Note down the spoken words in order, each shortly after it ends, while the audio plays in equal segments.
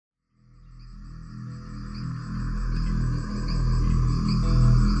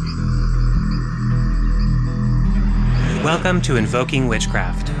Welcome to Invoking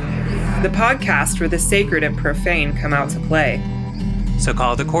Witchcraft, the podcast where the sacred and profane come out to play. So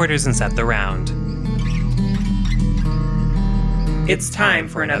call the quarters and set the round. It's time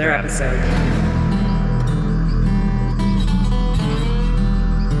for another episode.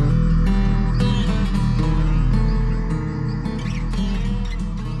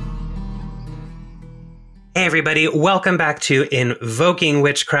 Hey everybody, welcome back to Invoking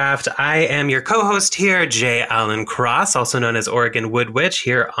Witchcraft. I am your co-host here, J. Allen Cross, also known as Oregon Wood Witch,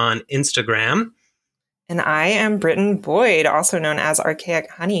 here on Instagram. And I am Britton Boyd, also known as Archaic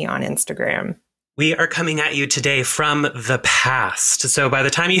Honey on Instagram. We are coming at you today from the past. So by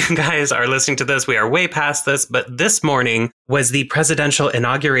the time you guys are listening to this, we are way past this. But this morning was the presidential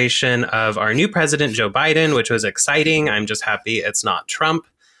inauguration of our new president, Joe Biden, which was exciting. I'm just happy it's not Trump.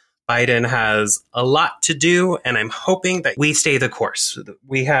 Biden has a lot to do, and I'm hoping that we stay the course.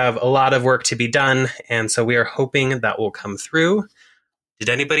 We have a lot of work to be done, and so we are hoping that will come through. Did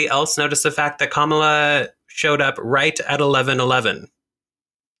anybody else notice the fact that Kamala showed up right at 11:11?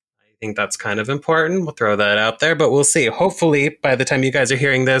 I think that's kind of important. We'll throw that out there, but we'll see. Hopefully, by the time you guys are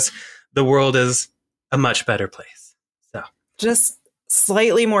hearing this, the world is a much better place. So, just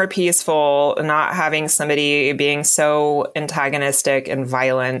slightly more peaceful, not having somebody being so antagonistic and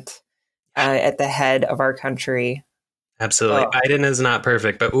violent at the head of our country. Absolutely. Biden is not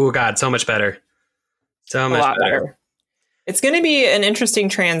perfect, but oh God, so much better. So much better. It's going to be an interesting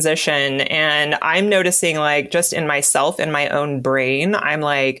transition. And I'm noticing, like, just in myself, in my own brain, I'm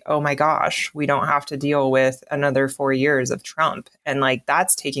like, oh my gosh, we don't have to deal with another 4 years of Trump. And like,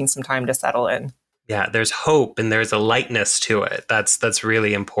 that's taking some time to settle in. Yeah, there's hope and there's a lightness to it. That's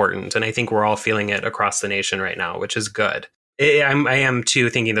really important. And I think we're all feeling it across the nation right now, which is good. I am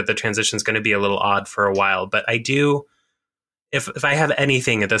too thinking that the transition is going to be a little odd for a while, but I do, if I have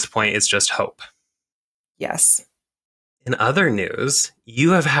anything at this point, it's just hope. Yes. In other news,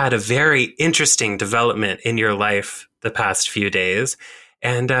 you have had a very interesting development in your life the past few days.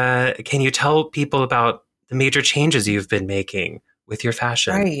 And can you tell people about the major changes you've been making with your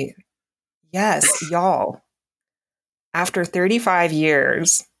fashion? Right. Yes, y'all. After 35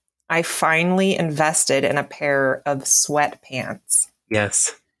 years, I finally invested in a pair of sweatpants.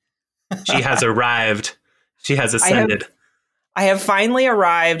 Yes. She has arrived. She has ascended. I have finally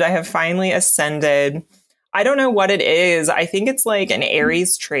arrived. I have finally ascended. I don't know what it is. I think it's like an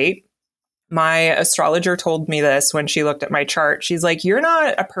Aries trait. My astrologer told me this when she looked at my chart. She's like, you're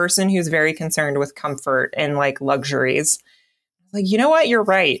not a person who's very concerned with comfort and like luxuries. Like, you know what? You're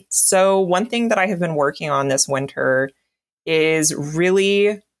right. So one thing that I have been working on this winter is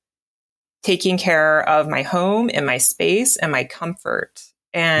really taking care of my home and my space and my comfort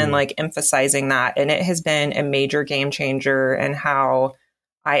and like emphasizing that. And it has been a major game changer in how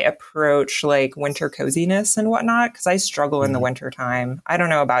I approach like winter coziness and whatnot, because I struggle in the winter time. I don't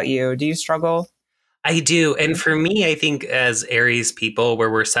know about you. Do you struggle? I do. And for me, I think as Aries people,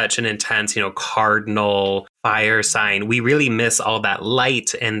 where we're such an intense, cardinal fire sign, we really miss all that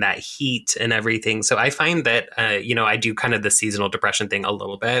light and that heat and everything. So I find that, I do kind of the seasonal depression thing a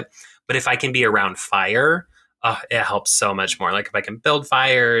little bit. But if I can be around fire, it helps so much more. Like if I can build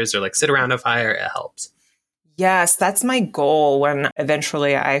fires or like sit around a fire, it helps. Yes, that's my goal when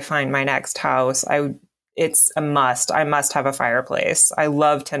eventually I find my next house. It's a must. I must have a fireplace. I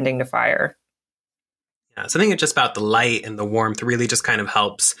love tending to fire. Yeah, so I think it's just about the light and the warmth really just kind of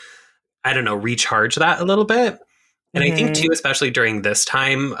helps, recharge that a little bit. And I think too, especially during this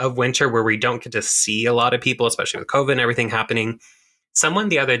time of winter where we don't get to see a lot of people, especially with COVID and everything happening. Someone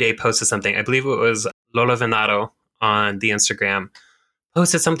the other day posted something, I believe it was Lola Venado on the Instagram,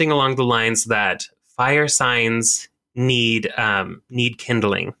 posted something along the lines that fire signs need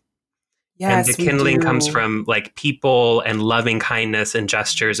kindling. Yes, and the kindling comes from like people and loving kindness and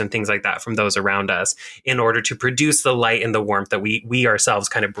gestures and things like that from those around us in order to produce the light and the warmth that we ourselves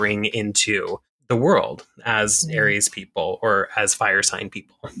kind of bring into the world as Aries people or as fire sign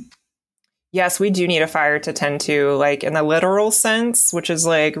people. Yes, we do need a fire to tend to, like in the literal sense, which is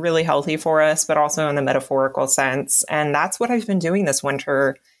like really healthy for us, but also in the metaphorical sense. And that's what I've been doing this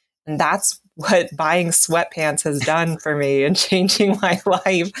winter. And that's what buying sweatpants has done for me and changing my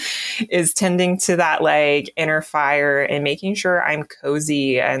life is tending to that like inner fire and making sure I'm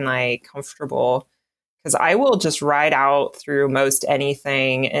cozy and like comfortable, because I will just ride out through most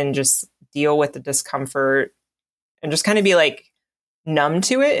anything and just deal with the discomfort and just kind of be like numb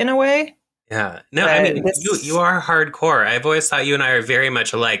to it in a way. Yeah. No, I mean, you are hardcore. I've always thought you and I are very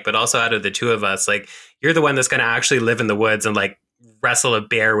much alike, but also out of the two of us, like you're the one that's going to actually live in the woods and like wrestle a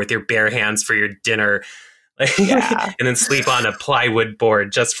bear with your bare hands for your dinner, and then sleep on a plywood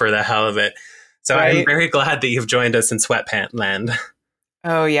board just for the hell of it. So Right? I'm very glad that you've joined us in sweatpant land.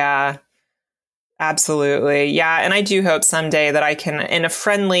 Oh, yeah. Absolutely. Yeah. And I do hope someday that I can, in a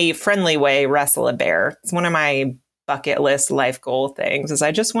friendly way, wrestle a bear. It's one of my bucket list life goal things is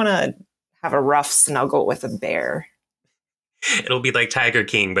I just want to have a rough snuggle with a bear. It'll be like Tiger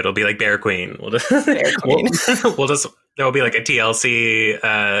King, but it'll be like Bear Queen. Bear Queen. There'll be like a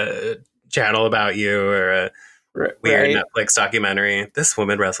TLC channel about you or a weird Netflix documentary. This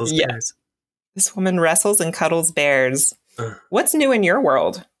woman wrestles bears. This woman wrestles and cuddles bears. What's new in your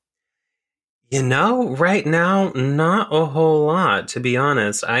world? Right now, not a whole lot, to be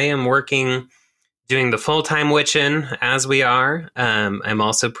honest. I am doing the full-time witching as we are. I'm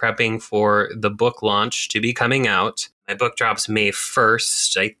also prepping for the book launch to be coming out. My book drops May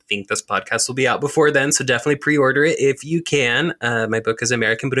 1st. I think this podcast will be out before then, so definitely pre-order it if you can. My book is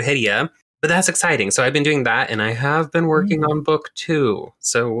American Brujeria, but that's exciting. So I've been doing that, and I have been working on book 2,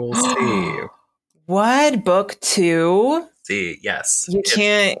 so we'll see. What? Book 2? See, yes.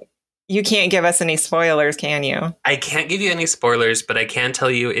 You can't give us any spoilers, can you? I can't give you any spoilers, but I can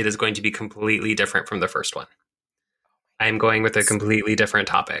tell you it is going to be completely different from the first one. I'm going with a completely different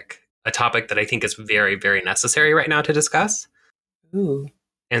topic, a topic that I think is very, very necessary right now to discuss. Ooh.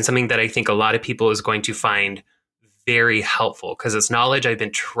 And something that I think a lot of people is going to find very helpful because it's knowledge I've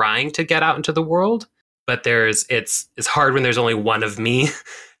been trying to get out into the world, but it's hard when there's only one of me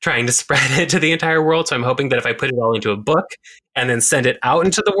trying to spread it to the entire world. So I'm hoping that if I put it all into a book and then send it out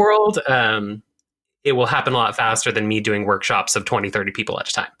into the world, it will happen a lot faster than me doing workshops of 20, 30 people at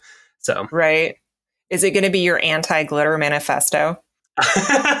a time. So, right. Is it going to be your anti-glitter manifesto?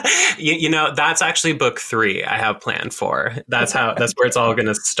 That's actually book 3 I have planned for. That's where it's all going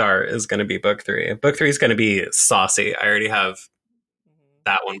to start, is going to be book 3. Book 3 is going to be saucy. I already have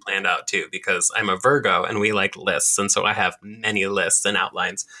that one planned out too, because I'm a Virgo and we like lists. And so I have many lists and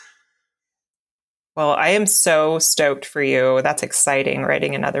outlines. Well, I am so stoked for you. That's exciting,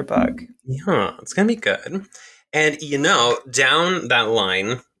 writing another book. Yeah, it's going to be good. And, down that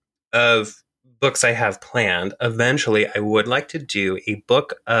line of books I have planned, eventually I would like to do a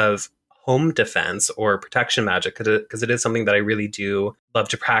book of home defense or protection magic, because it is something that I really do love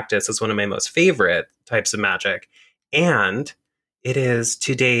to practice. It's one of my most favorite types of magic. And it is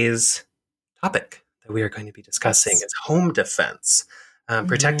today's topic that we are going to be discussing is home defense.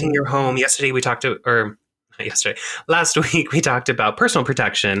 Protecting your home. Last week we talked about personal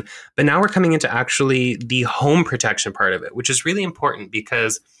protection, but now we're coming into actually the home protection part of it, which is really important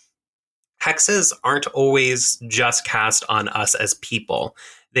because hexes aren't always just cast on us as people.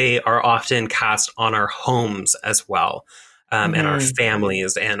 They are often cast on our homes as well, and our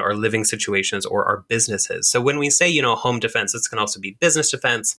families and our living situations or our businesses. So when we say, home defense, this can also be business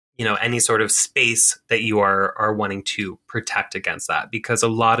defense, any sort of space that you are wanting to protect against that, because a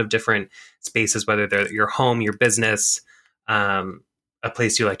lot of different spaces, whether they're your home, your business, a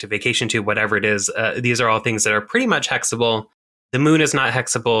place you like to vacation to, whatever it is, these are all things that are pretty much hexable. The moon is not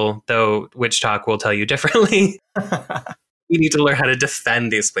hexable, though Witch Talk will tell you differently. We need to learn how to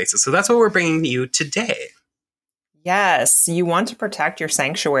defend these places. So that's what we're bringing you today. Yes, you want to protect your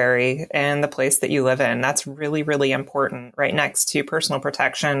sanctuary and the place that you live in. That's really, really important, right next to personal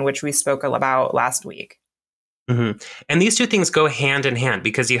protection, which we spoke about last week. Mm-hmm. And these two things go hand in hand,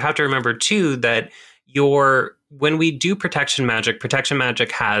 because you have to remember, too, that when we do protection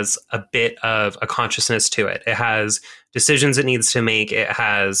magic has a bit of a consciousness to it. It has decisions it needs to make. It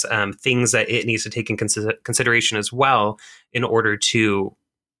has things that it needs to take in consideration as well in order to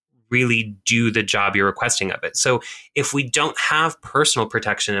really do the job you're requesting of it. So if we don't have personal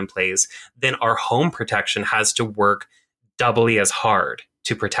protection in place, then our home protection has to work doubly as hard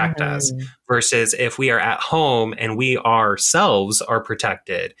to protect us, versus if we are at home and we ourselves are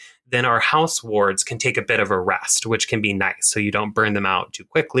protected, then our house wards can take a bit of a rest, which can be nice. So you don't burn them out too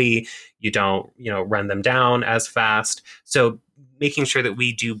quickly. You don't, run them down as fast. So making sure that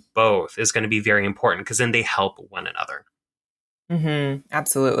we do both is going to be very important, because then they help one another.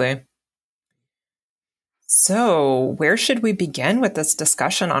 Absolutely. So where should we begin with this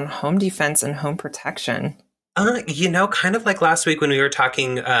discussion on home defense and home protection? Kind of like last week when we were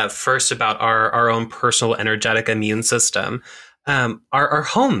talking first about our own personal energetic immune system, our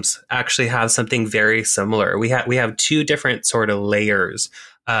homes actually have something very similar. We have two different sort of layers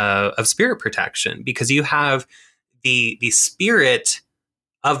of spirit protection, because you have the spirit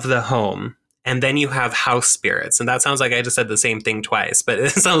of the home, and then you have house spirits. And that sounds like I just said the same thing twice, but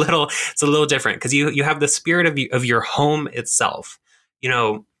it's a little different, because you have the spirit of your home itself.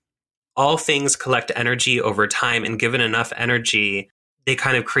 All things collect energy over time, and given enough energy, they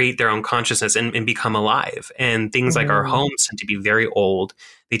kind of create their own consciousness and become alive. And things like our Mhm. homes tend to be very old.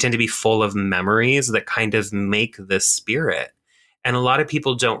 They tend to be full of memories that kind of make this spirit. And a lot of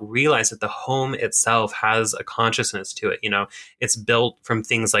people don't realize that the home itself has a consciousness to it. You know, it's built from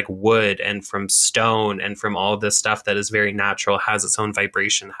things like wood and from stone and from all this stuff that is very natural, has its own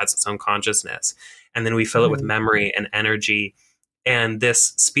vibration, has its own consciousness. And then we fill it with Mhm. memory and energy. And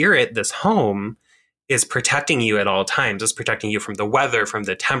this spirit, this home, is protecting you at all times. It's protecting you from the weather, from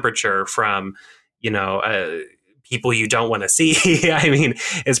the temperature, from, people you don't want to see. I mean,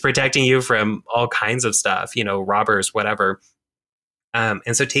 it's protecting you from all kinds of stuff, robbers, whatever.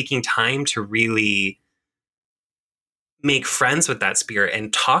 And so taking time to really make friends with that spirit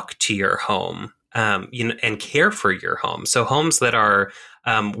and talk to your home, and care for your home. So homes that are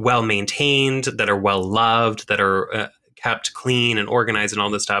well maintained, that are well loved, that are kept clean and organized and all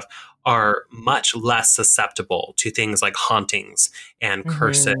this stuff are much less susceptible to things like hauntings and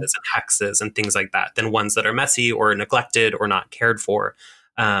curses Mhm. and hexes and things like that than ones that are messy or neglected or not cared for.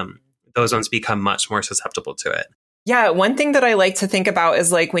 Those ones become much more susceptible to it. Yeah, one thing that I like to think about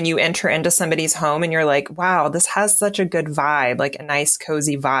is like when you enter into somebody's home and you're like, wow, this has such a good vibe, like a nice,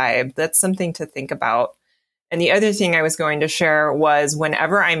 cozy vibe. That's something to think about. And the other thing I was going to share was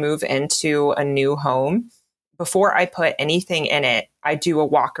whenever I move into a new home, before I put anything in it, I do a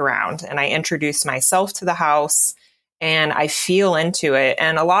walk around and I introduce myself to the house and I feel into it.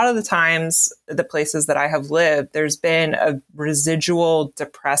 And a lot of the times, the places that I have lived, there's been a residual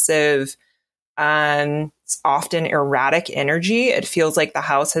depressive, it's often erratic energy. It feels like the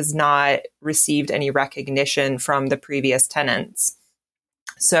house has not received any recognition from the previous tenants.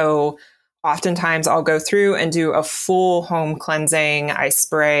 So oftentimes I'll go through and do a full home cleansing. I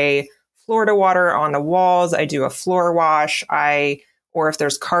spray Florida water on the walls. I do a floor wash. Or if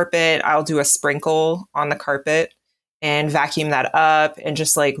there's carpet, I'll do a sprinkle on the carpet and vacuum that up and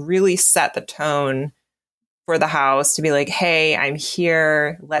just like really set the tone for the house to be like, hey, I'm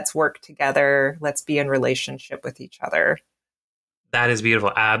here. Let's work together. Let's be in relationship with each other. That is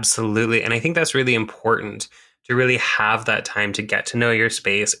beautiful. Absolutely. And I think that's really important to really have that time to get to know your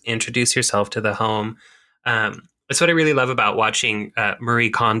space, introduce yourself to the home. That's what I really love about watching Marie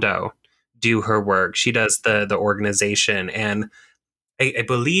Kondo do her work. She does the organization. And I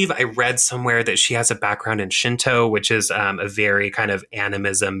believe I read somewhere that she has a background in Shinto, which is a very kind of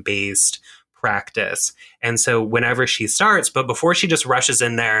animism based practice. And so whenever she starts, but before she just rushes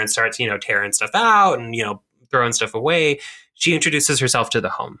in there and starts, tearing stuff out and, throwing stuff away, she introduces herself to the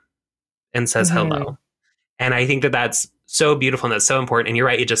home and says Mm-hmm. hello. And I think that that's so beautiful and that's so important. And you're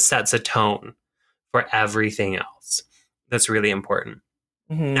right, it just sets a tone for everything else. That's really important.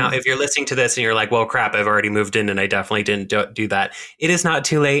 Now, Mm-hmm. if you're listening to this and you're like, well, crap, I've already moved in and I definitely didn't do that. It is not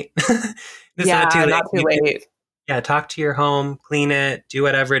too late. It's not too Yeah, late. not too You can, late. yeah, talk to your home, clean it, do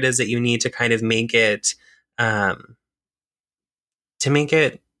whatever it is that you need to kind of um, make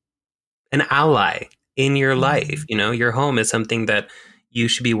it an ally in your life. Mhm. Your home is something that you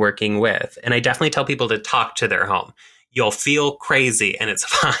should be working with. And I definitely tell people to talk to their home. You'll feel crazy and it's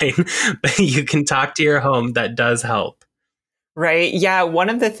fine, but you can talk to your home. That does help. Right. Yeah. One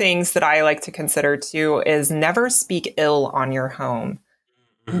of the things that I like to consider too is never speak ill on your home.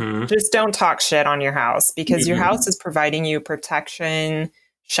 Hmm. Just don't talk shit on your house because your Hmm. house is providing you protection,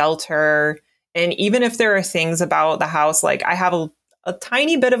 shelter. And even if there are things about the house, like I have a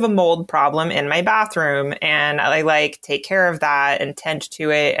tiny bit of a mold problem in my bathroom and I like take care of that and tend to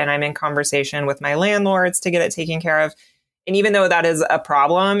it. And I'm in conversation with my landlords to get it taken care of. And even though that is a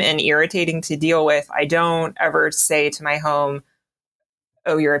problem and irritating to deal with, I don't ever say to my home,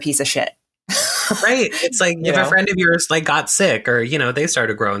 oh, you're a piece of shit. Right. It's like you if a know? friend of yours like got sick or, they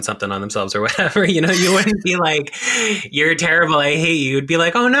started growing something on themselves or whatever, you wouldn't be like, you're terrible. I hate you. You'd be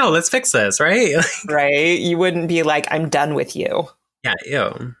like, oh no, let's fix this. Right. Right? You wouldn't be like, I'm done with you. Yeah.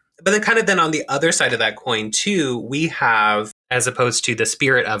 Ew. But then on the other side of that coin too, we have, as opposed to the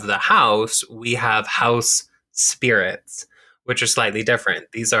spirit of the house, we have house spirits, which are slightly different.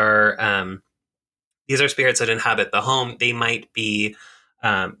 These are spirits that inhabit the home. They might be,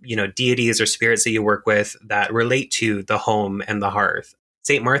 deities or spirits that you work with that relate to the home and the hearth.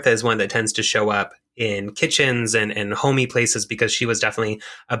 St. Martha is one that tends to show up in kitchens and homey places because she was definitely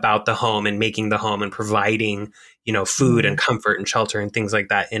about the home and making the home and providing, food and Mhm. comfort and shelter and things like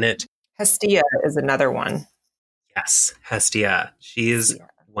that in it. Hestia is another one. Yes, Hestia. She's Hestia.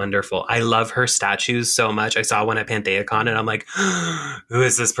 wonderful. I love her statues so much. I saw one at Pantheacon and I'm like, who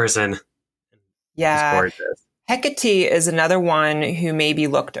is this person? She's Yeah. gorgeous. Hecate is another one who may be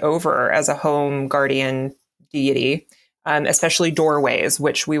looked over as a home guardian deity, especially doorways,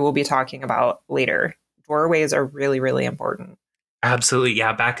 which we will be talking about later. Doorways are really, really important. Absolutely.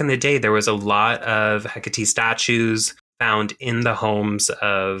 Yeah. Back in the day, there was a lot of Hecate statues found in the homes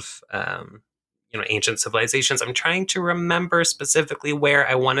of, ancient civilizations. I'm trying to remember specifically where.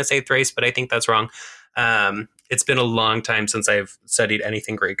 I want to say Thrace, but I think that's wrong. It's been a long time since I've studied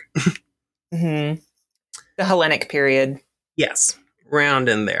anything Greek. Hmm. The Hellenic period. Yes, round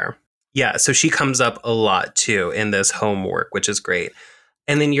in there. Yeah, so she comes up a lot too in this homework, which is great.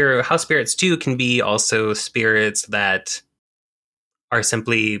 And then your house spirits too can be also spirits that are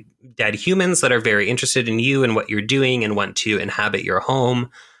simply dead humans that are very interested in you and what you're doing and want to inhabit your home.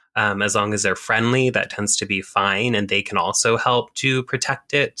 As long as they're friendly, that tends to be fine, and they can also help to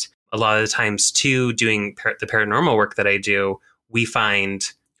protect it. A lot of the times, too, doing the paranormal work that I do, we find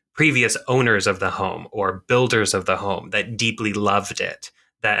previous owners of the home or builders of the home that deeply loved it,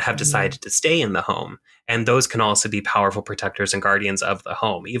 that have decided to stay in the home. And those can also be powerful protectors and guardians of the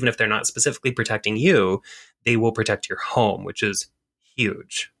home. Even if they're not specifically protecting you, they will protect your home, which is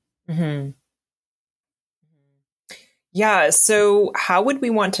huge. Mm-hmm. Yeah. So, how would we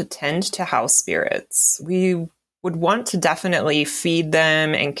want to tend to house spirits? We would want to definitely feed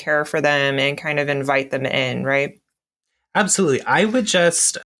them and care for them and kind of invite them in, right? Absolutely. I would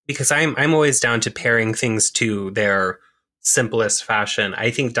just, because I'm always down to pairing things to their simplest fashion.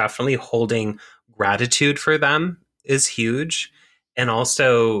 I think definitely holding gratitude for them is huge. And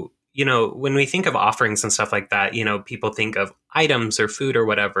also, when we think of offerings and stuff like that, people think of items or food or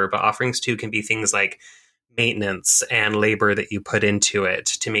whatever, but offerings too can be things like maintenance and labor that you put into it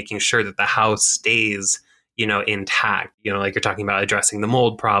to making sure that the house stays, intact. Like you're talking about addressing the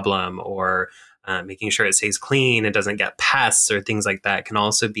mold problem or making sure it stays clean, it doesn't get pests or things like that, can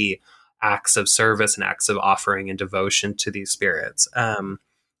also be acts of service and acts of offering and devotion to these spirits.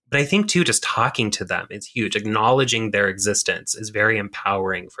 But I think too, just talking to them is huge. Acknowledging their existence is very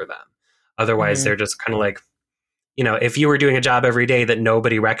empowering for them. Otherwise, they're just kind of like, if you were doing a job every day that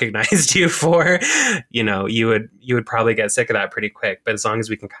nobody recognized you for, you would probably get sick of that pretty quick. But as long as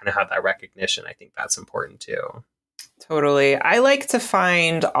we can kind of have that recognition, I think that's important too. Totally. I like to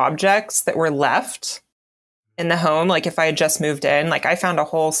find objects that were left in the home. Like if I had just moved in, like I found a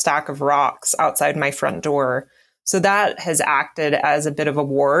whole stack of rocks outside my front door. So that has acted as a bit of a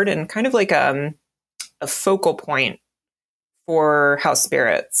ward and kind of like a focal point for house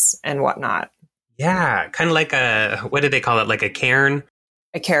spirits and whatnot. Yeah, kind of like what do they call it? Like a cairn?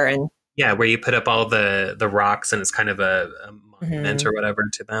 A Karen. Yeah, where you put up all the rocks and it's kind of a monument or whatever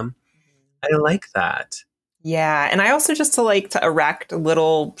to them. I like that. Yeah. And I also just like to erect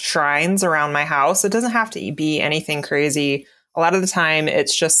little shrines around my house. It doesn't have to be anything crazy. A lot of the time,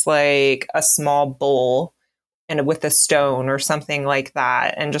 it's just like a small bowl and with a stone or something like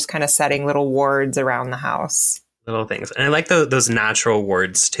that, and just kind of setting little wards around the house. Little things. And I like those natural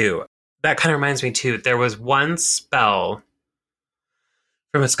wards too. That kind of reminds me too. There was one spell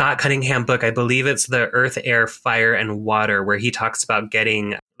from a Scott Cunningham book. I believe it's the Earth, Air, Fire, and Water, where he talks about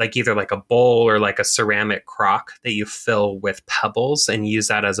getting like either like a bowl or like a ceramic crock that you fill with pebbles and use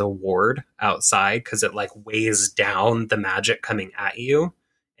that as a ward outside, because it like weighs down the magic coming at you,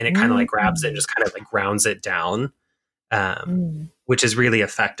 and it kind of like grabs it and just kind of like grounds it down, which is really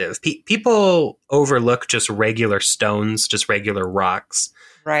effective. People overlook just regular stones, just regular rocks,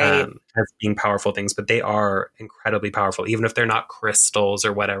 Right. as being powerful things, but they are incredibly powerful, even if they're not crystals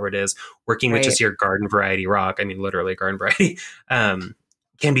or whatever it is. Working with just your garden variety rock, I mean, literally garden variety,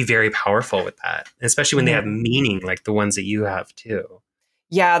 can be very powerful with that, especially when they have meaning, like the ones that you have too.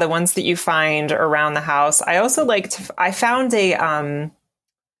 Yeah, the ones that you find around the house. I also like to, I found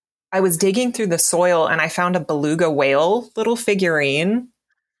I was digging through the soil and I found a beluga whale little figurine.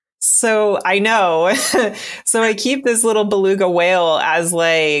 So I know. So I keep this little beluga whale as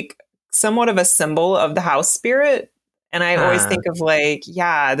like somewhat of a symbol of the house spirit. And I always think of like,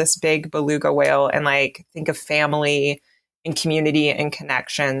 yeah, this big beluga whale and like think of family and community and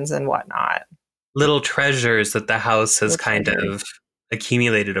connections and whatnot. Little treasures that the house has kind of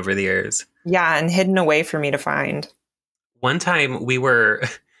accumulated over the years. Yeah, and hidden away for me to find. One time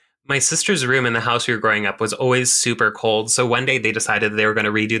my sister's room in the house we were growing up was always super cold. So one day they decided they were going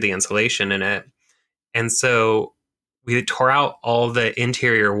to redo the insulation in it. And so we tore out all the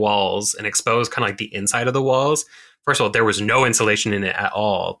interior walls and exposed kind of like the inside of the walls. First of all, there was no insulation in it at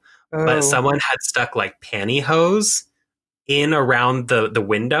all. But someone had stuck like pantyhose in around the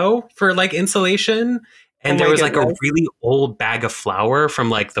window for like insulation. And there was like a really old bag of flour from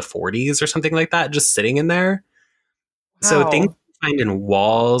like the 40s or something like that just sitting in there. Wow. So things you find in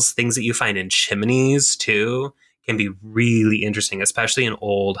walls, things that you find in chimneys too, can be really interesting, especially in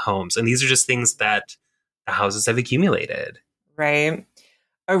old homes. And these are just things that the houses have accumulated. Right.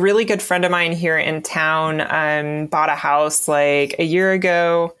 A really good friend of mine here in town bought a house like a year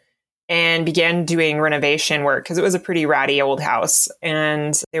ago and began doing renovation work because it was a pretty ratty old house.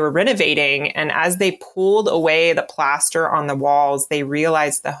 And they were renovating. And as they pulled away the plaster on the walls, they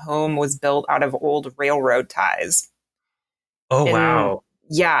realized the home was built out of old railroad ties. Oh, And, wow.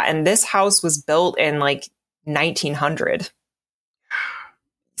 yeah. And this house was built in like 1900.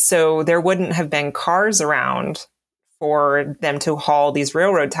 So there wouldn't have been cars around for them to haul these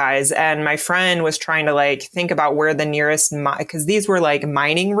railroad ties. And my friend was trying to like think about where the nearest, because these were like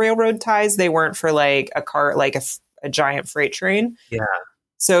mining railroad ties. They weren't for like a car, like a giant freight train. Yeah.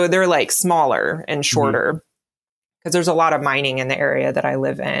 So they're like smaller and shorter because there's a lot of mining in the area that I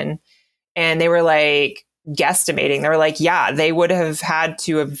live in. And they were like guesstimating. They were like, yeah, they would have had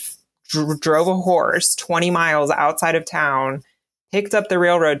to have drove a horse 20 miles outside of town, picked up the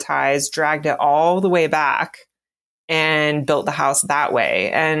railroad ties, dragged it all the way back, and built the house that way.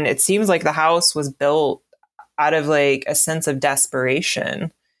 And it seems like the house was built out of like a sense of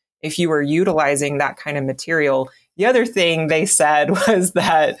desperation if you were utilizing that kind of material. The other thing they said was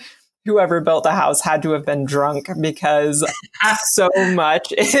that whoever built the house had to have been drunk because so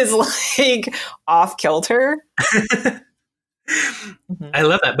much is like off kilter. I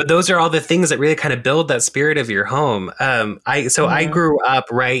love that. But those are all the things that really kind of build that spirit of your home. I grew up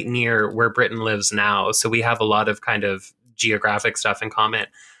right near where Britton lives now. So we have a lot of kind of geographic stuff in common.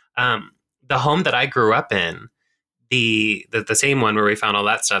 The home that I grew up in, the same one where we found all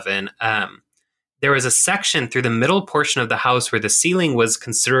that stuff in, there was a section through the middle portion of the house where the ceiling was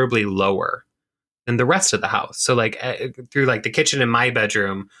considerably lower than the rest of the house. So like through like the kitchen in my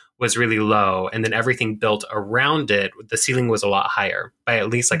bedroom was really low, and then everything built around it, the ceiling was a lot higher by at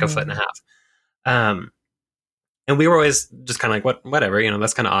least like a foot and a half. And we were always just kind of like, whatever,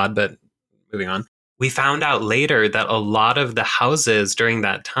 that's kind of odd, but moving on. We found out later that a lot of the houses during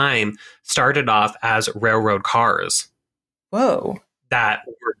that time started off as railroad cars. Whoa. That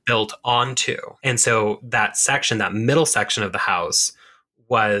were built onto. And so that section, that middle section of the house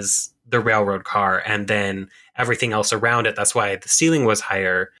was the railroad car, and then everything else around it, that's why the ceiling was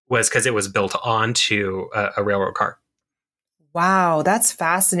higher, was because it was built onto a railroad car. Wow, that's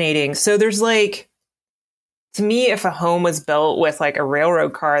fascinating. So there's like, to me, if a home was built with like a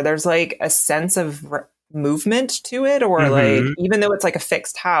railroad car, there's like a sense of movement to it, or like, even though it's like a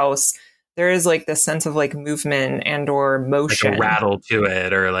fixed house, there is like this sense of like movement and or motion. Like a rattle to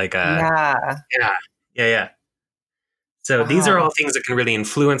it, or like a... Yeah. So these are all things that can really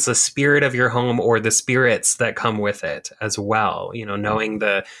influence the spirit of your home or the spirits that come with it as well. Knowing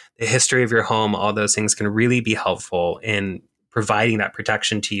the history of your home, all those things can really be helpful in providing that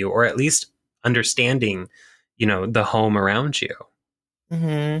protection to you, or at least understanding, the home around you.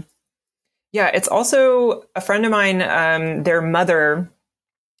 Mm-hmm. Yeah, it's also a friend of mine, their mother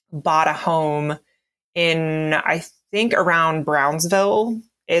bought a home in, I think, around Brownsville.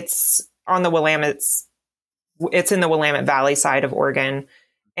 It's on the Willamette. It's in the Willamette Valley side of Oregon.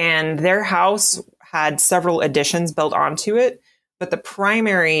 And their house had several additions built onto it. But the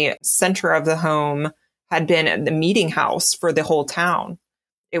primary center of the home had been the meeting house for the whole town.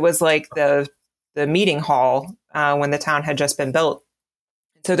 It was like the meeting hall when the town had just been built.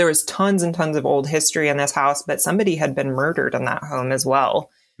 So there was tons and tons of old history in this house, but somebody had been murdered in that home as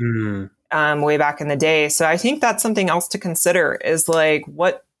well. Way back in the day. So I think that's something else to consider, is like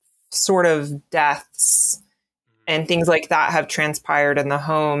what sort of deaths and things like that have transpired in the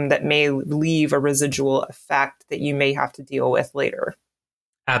home that may leave a residual effect that you may have to deal with later.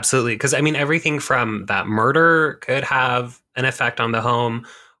 Absolutely. Because everything from that murder could have an effect on the home,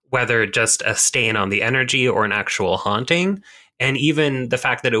 whether just a stain on the energy or an actual haunting. And even the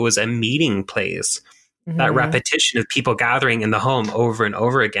fact that it was a meeting place, that repetition of people gathering in the home over and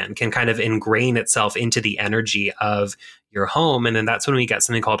over again can kind of ingrain itself into the energy of your home. And then that's when we get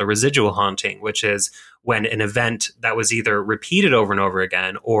something called a residual haunting, which is when an event that was either repeated over and over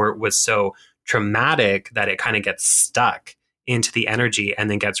again or was so traumatic that it kind of gets stuck into the energy and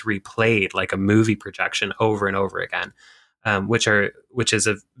then gets replayed like a movie projection over and over again, which is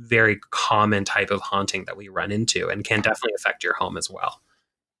a very common type of haunting that we run into and can definitely affect your home as well.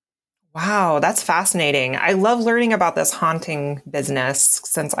 Wow, that's fascinating. I love learning about this haunting business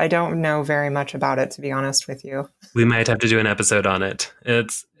since I don't know very much about it, to be honest with you. We might have to do an episode on it.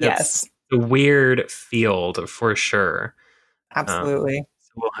 It's a weird field for sure. Absolutely.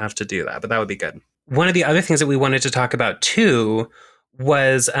 So we'll have to do that, but that would be good. One of the other things that we wanted to talk about too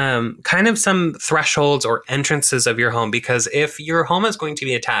was kind of some thresholds or entrances of your home, because if your home is going to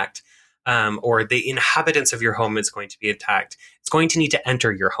be attacked, or the inhabitants of your home is going to be attacked, it's going to need to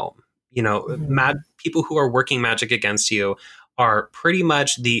enter your home. People who are working magic against you are pretty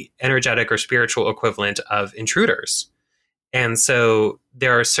much the energetic or spiritual equivalent of intruders. And so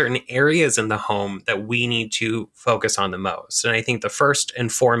there are certain areas in the home that we need to focus on the most. And I think the first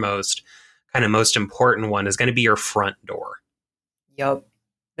and foremost, kind of most important one is going to be your front door. Yep.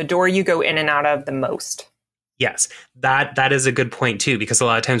 The door you go in and out of the most. Yes, that is a good point too, because a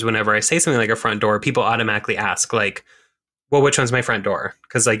lot of times whenever I say something like a front door, people automatically ask like, well, which one's my front door?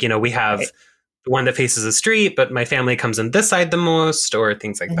 Because like, we have the one that faces the street, but my family comes in this side the most, or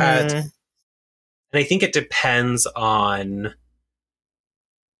things like that. And I think it depends on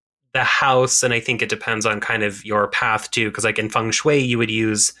the house, and I think it depends on kind of your path too, because like in feng shui, you would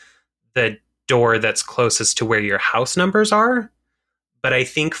use the door that's closest to where your house numbers are. But I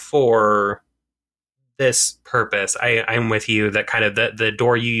think for this purpose, I'm with you that kind of the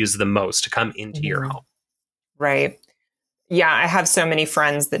door you use the most to come into your home. Right. Yeah, I have so many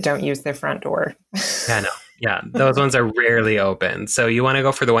friends that don't use their front door. Yeah, no. Yeah, those ones are rarely open. So you want to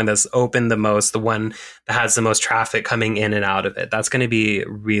go for the one that's open the most, the one that has the most traffic coming in and out of it. That's going to be a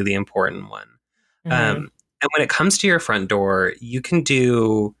really important one. And when it comes to your front door, you can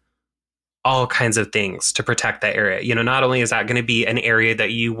do all kinds of things to protect that area. Not only is that going to be an area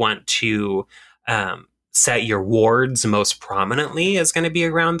that you want to set your wards most prominently is going to be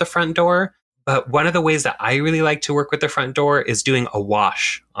around the front door. But one of the ways that I really like to work with the front door is doing a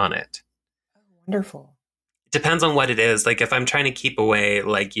wash on it. Oh, wonderful. It depends on what it is. Like if I'm trying to keep away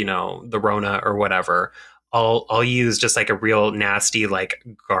like, the Rona or whatever, I'll use just like a real nasty like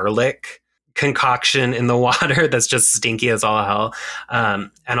garlic concoction in the water that's just stinky as all hell.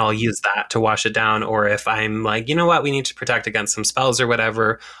 And I'll use that to wash it down. Or if I'm like, we need to protect against some spells or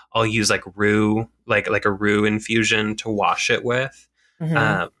whatever, I'll use like rue, like a rue infusion to wash it with.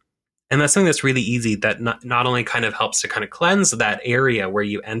 And that's something that's really easy that not only kind of helps to kind of cleanse that area where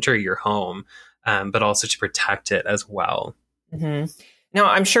you enter your home, but also to protect it as well. Now,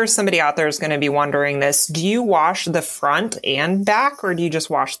 I'm sure somebody out there is going to be wondering this. Do you wash the front and back, or do you just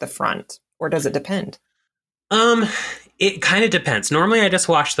wash the front? Or does it depend? It kind of depends. Normally, I just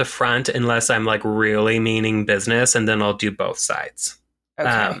wash the front unless I'm like really meaning business, and then I'll do both sides.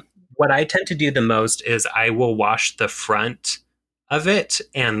 Okay. What I tend to do the most is I will wash the front of it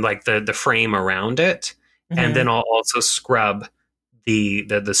and like the frame around it, and then I'll also scrub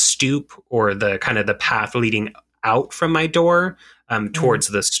the stoop or the kind of the path leading out from my door towards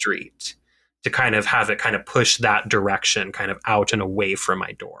the street to kind of have it kind of push that direction kind of out and away from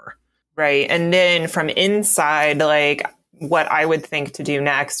my door. Right. And then from inside, like what I would think to do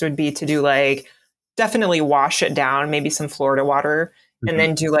next would be to do like definitely wash it down, maybe some Florida water, and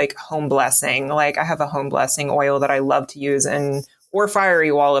then do like home blessing. Like I have a home blessing oil that I love to use or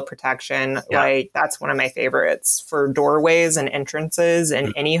fiery wall of protection. Yeah. Like that's one of my favorites for doorways and entrances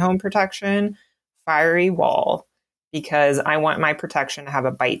and any home protection. Fiery wall, because I want my protection to have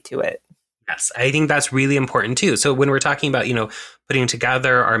a bite to it. Yes, I think that's really important too. So when we're talking about, putting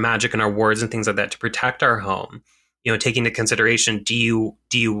together our magic and our wards and things like that to protect our home, taking into consideration, do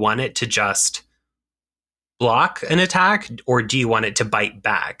you want it to just block an attack, or do you want it to bite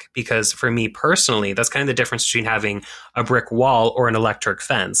back? Because for me personally, that's kind of the difference between having a brick wall or an electric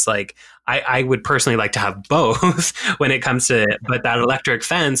fence. Like I would personally like to have both when it comes to it, but that electric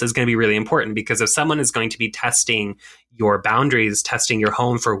fence is going to be really important, because if someone is going to be testing your boundaries, testing your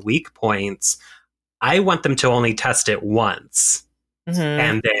home for weak points, I want them to only test it once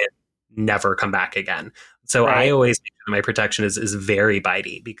and then never come back again. So I always make sure my protection is very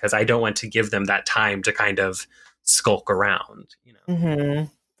bitey, because I don't want to give them that time to kind of skulk around.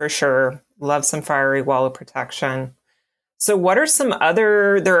 For sure. Love some fiery wall of protection. So what are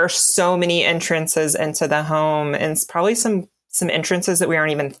there are so many entrances into the home, and it's probably some entrances that we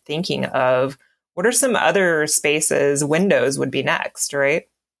aren't even thinking of. What are some other spaces? Windows would be next, right?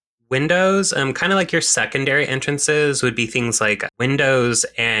 Windows, kind of like your secondary entrances would be things like windows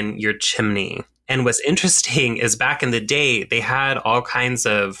and your chimney. And what's interesting is back in the day, they had all kinds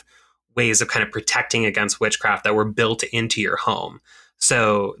of ways of kind of protecting against witchcraft that were built into your home.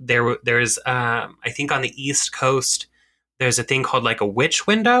 So there's, I think on the East Coast, there's a thing called like a witch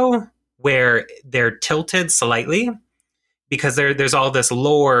window where they're tilted slightly, because there's all this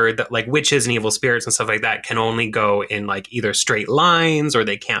lore that like witches and evil spirits and stuff like that can only go in like either straight lines, or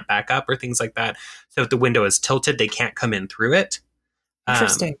they can't back up or things like that. So if the window is tilted, they can't come in through it.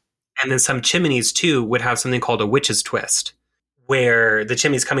 Interesting. And then some chimneys too would have something called a witch's twist, where the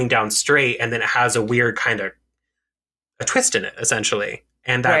chimney's coming down straight and then it has a weird kind of a twist in it, essentially.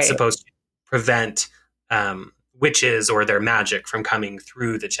 And that's supposed to prevent witches or their magic from coming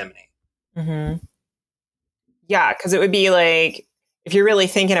through the chimney. Yeah, because it would be like, if you're really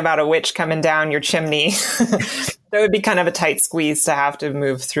thinking about a witch coming down your chimney, That would be kind of a tight squeeze to have to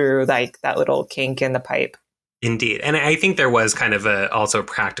move through like that little kink in the pipe. Indeed. And I think there was kind of also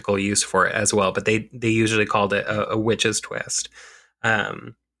practical use for it as well, but they usually called it a witch's twist,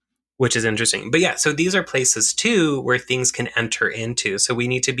 which is interesting. But yeah, so these are places too where things can enter into. So we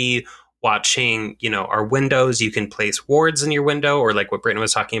need to be watching, our windows. You can place wards in your window, or like what Brittany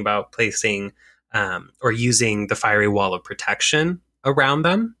was talking about, placing or using the fiery wall of protection around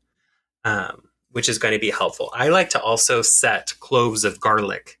them, which is going to be helpful. I like to also set cloves of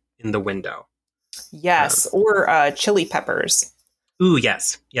garlic in the window. Yes, or chili peppers. Ooh,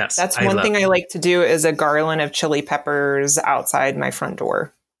 yes. That's one thing I like to do is a garland of chili peppers outside my front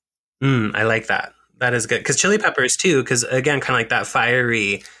door. I like that. That is good. Because chili peppers too, because again, kind of like that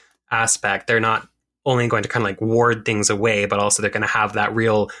fiery aspect, they're not only going to kind of like ward things away, but also they're going to have that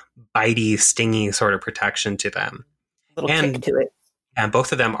real bitey, stingy sort of protection to them. A little kick to it. And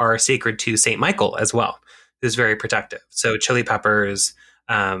both of them are sacred to Saint Michael as well, who's very protective. So chili peppers,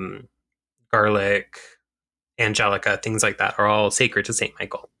 garlic, angelica, things like that are all sacred to Saint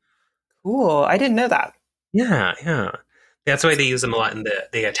Michael. Cool. I didn't know that. Yeah. That's why they use them a lot in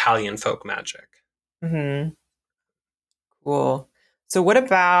the Italian folk magic. Mm-hmm. Cool. So what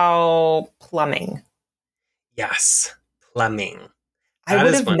about plumbing? Yes, plumbing. I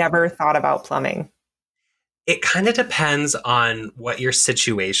would have never thought about plumbing. It kind of depends on what your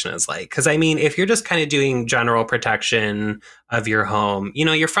situation is like. Because, I mean, if you're just kind of doing general protection of your home,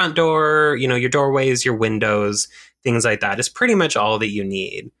 your front door, your doorways, your windows, things like that is pretty much all that you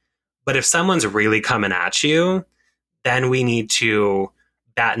need. But if someone's really coming at you, then we need to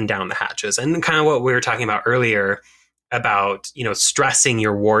batten down the hatches. And kind of what we were talking about earlier about, stressing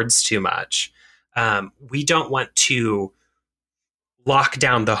your wards too much. We don't want to lock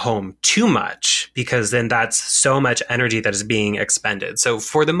down the home too much, because then that's so much energy that is being expended. So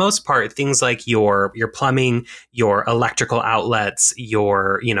for the most part, things like your plumbing, your electrical outlets,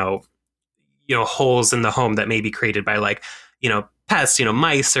 your, holes in the home that may be created by like, pests,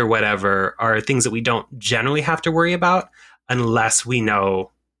 mice or whatever, are things that we don't generally have to worry about unless we know,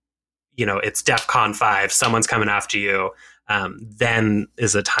 it's DEFCON 5, someone's coming after you. Then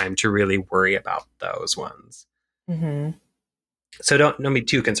is a time to really worry about those ones. Mm-hmm. So don't be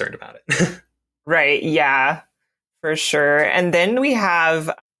too concerned about it. Right. Yeah, for sure. And then we have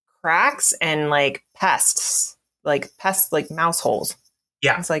cracks and like pests, like mouse holes.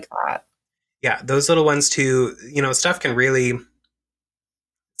 Yeah. Things like that. Yeah. Those little ones too, stuff can really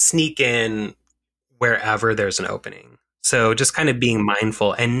sneak in wherever there's an opening. So just kind of being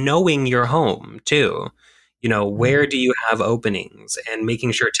mindful and knowing your home too. Where do you have openings, and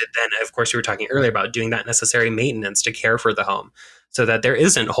making sure to then, of course, you were talking earlier about doing that necessary maintenance to care for the home so that there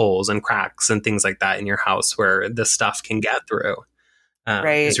isn't holes and cracks and things like that in your house where this stuff can get through.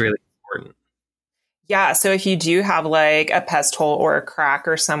 Right. Is really important. Yeah. So if you do have like a pest hole or a crack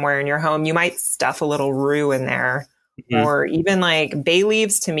or somewhere in your home, you might stuff a little rue in there. Mm-hmm. Or even like bay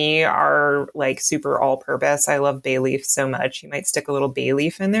leaves to me are like super all purpose. I love bay leaf so much. You might stick a little bay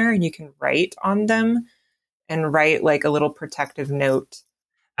leaf in there and you can write on them. And write like a little protective note.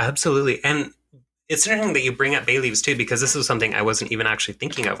 Absolutely. And it's interesting that you bring up bay leaves too, because this is something I wasn't even actually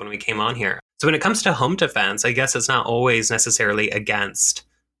thinking of when we came on here. So when it comes to home defense, I guess it's not always necessarily against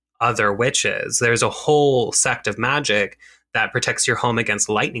other witches. There's a whole sect of magic that protects your home against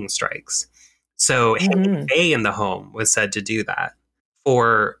lightning strikes. So hanging bay in the home was said to do that.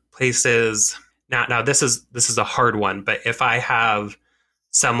 For places, now this is a hard one, but if I have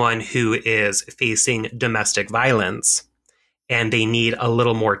someone who is facing domestic violence and they need a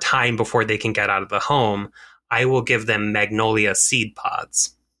little more time before they can get out of the home, I will give them magnolia seed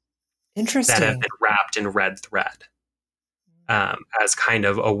pods. Interesting. That have been wrapped in red thread as kind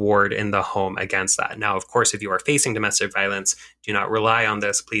of a ward in the home against that. Now, of course, if you are facing domestic violence, do not rely on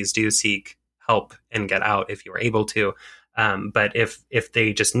this. Please do seek help and get out if you are able to. But if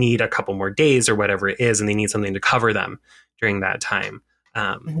they just need a couple more days or whatever it is, and they need something to cover them during that time,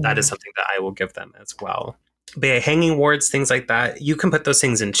 that is something that I will give them as well. But yeah, hanging wards, things like that, you can put those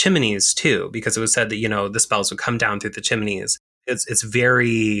things in chimneys too, because it was said that, the spells would come down through the chimneys. It's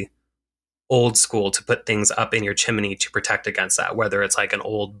very old school to put things up in your chimney to protect against that, whether it's like an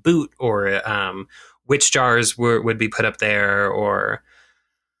old boot or witch jars would be put up there. Or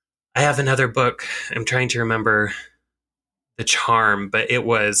I have another book, I'm trying to remember the charm, but it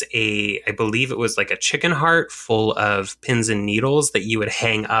was I believe it was like a chicken heart full of pins and needles that you would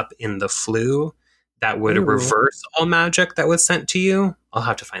hang up in the flue that would reverse all magic that was sent to you. I'll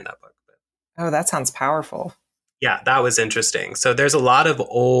have to find that book. Oh, that sounds powerful. Yeah, that was interesting. So there's a lot of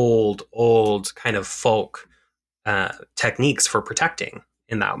old kind of folk techniques for protecting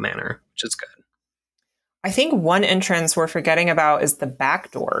in that manner, which is good. I think one entrance we're forgetting about is the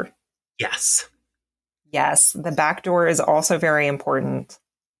back door. Yes. Yes, the back door is also very important.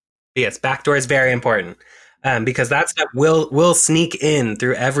 Yes, back door is very important because that stuff will sneak in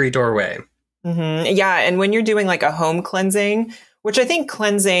through every doorway. Yeah, and when you're doing like a home cleansing, which I think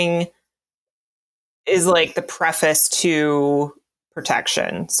cleansing is like the preface to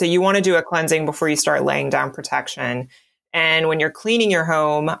protection. So you want to do a cleansing before you start laying down protection. And when you're cleaning your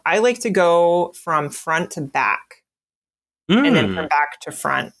home, I like to go from front to back and then from back to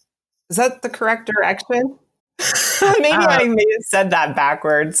front. Is that the correct direction? Maybe I may have said that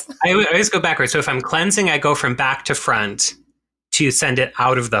backwards. I always go backwards. So if I'm cleansing, I go from back to front to send it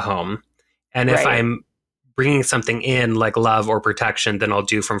out of the home. And if I'm bringing something in like love or protection, then I'll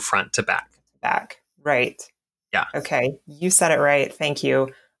do from front to back. Back. Right. Yeah. Okay. You said it right. Thank you.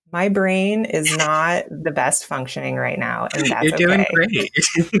 My brain is not the best functioning right now. And that's You're doing great.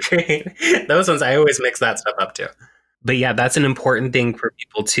 You're doing great. Those ones, I always mix that stuff up too. But yeah, that's an important thing for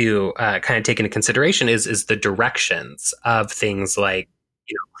people to kind of take into consideration is the directions of things like,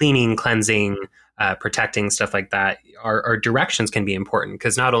 cleaning, cleansing, protecting, stuff like that. Our directions can be important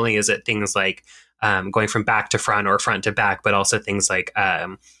because not only is it things like going from back to front or front to back, but also things like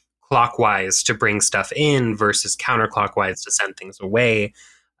clockwise to bring stuff in versus counterclockwise to send things away.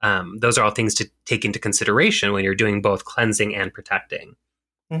 Those are all things to take into consideration when you're doing both cleansing and protecting.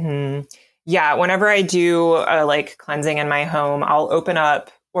 Mm-hmm. Yeah, whenever I do like cleansing in my home, I'll open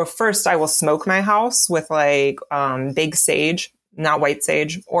up, or first I will smoke my house with like big sage, not white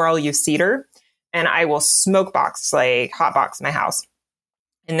sage, or I'll use cedar, and I will smoke box, like hot box my house.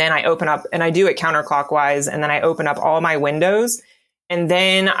 And then I open up, and I do it counterclockwise, and then I open up all my windows, and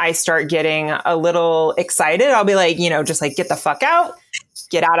then I start getting a little excited. I'll be like, just like, get the fuck out,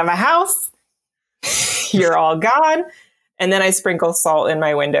 get out of my house. You're all gone. And then I sprinkle salt in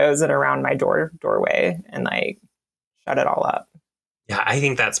my windows and around my doorway and like shut it all up. Yeah, I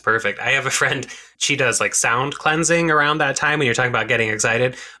think that's perfect. I have a friend, she does like sound cleansing around that time when you're talking about getting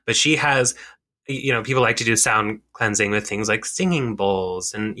excited, but she has, people like to do sound cleansing with things like singing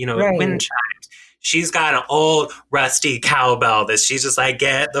bowls and, wind chimes. She's got an old rusty cowbell that she's just like,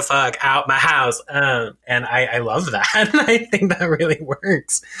 get the fuck out my house. And I love that. I think that really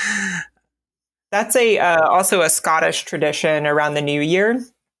works. That's also a Scottish tradition around the New Year.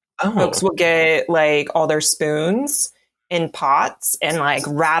 Oh. Folks will get like all their spoons in pots and like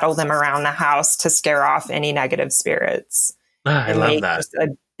rattle them around the house to scare off any negative spirits. I love that. Just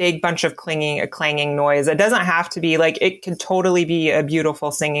a big bunch of clanging noise. It doesn't have to be like, it could totally be a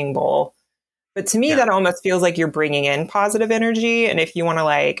beautiful singing bowl. But to me, that almost feels like you're bringing in positive energy. And if you want to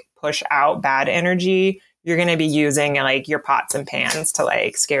like push out bad energy, you're going to be using like your pots and pans to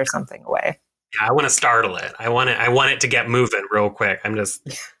like scare something away. Yeah, I want to startle it. I want it to get moving real quick. I'm just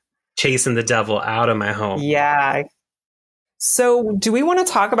chasing the devil out of my home. Yeah. So do we want to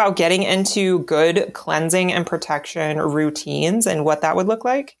talk about getting into good cleansing and protection routines and what that would look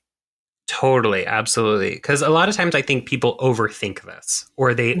like? Totally. Absolutely. Because a lot of times I think people overthink this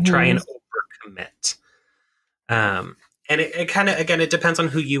or they try and overcommit. And it kind of, again, it depends on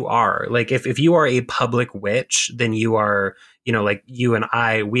who you are. Like if you are a public witch, then you are, like you and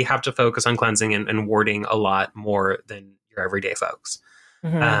I, we have to focus on cleansing and warding a lot more than your everyday folks.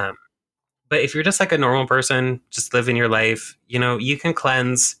 Mm-hmm. But if you're just like a normal person, just living your life, you can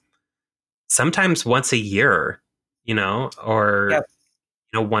cleanse sometimes once a year, or,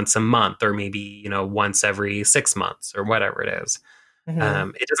 once a month, or maybe, once every 6 months or whatever it is.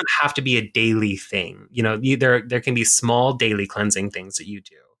 Mm-hmm. It doesn't have to be a daily thing. There can be small daily cleansing things that you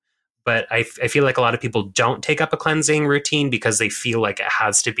do. But I feel like a lot of people don't take up a cleansing routine because they feel like it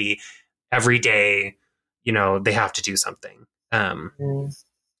has to be every day, they have to do something,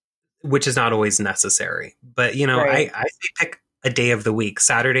 which is not always necessary. But, right. I say pick a day of the week.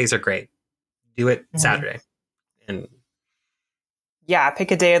 Saturdays are great. Do it Saturday. And yeah, pick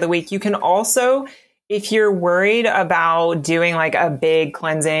a day of the week. You can also, if you're worried about doing like a big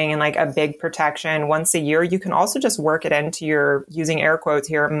cleansing and like a big protection once a year, you can also just work it into your, using air quotes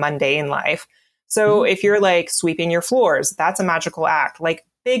here, mundane life. So if you're like sweeping your floors, that's a magical act, like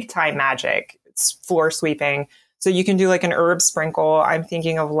big time magic. It's floor sweeping. So you can do like an herb sprinkle. I'm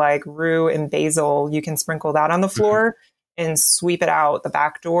thinking of like rue and basil. You can sprinkle that on the floor and sweep it out the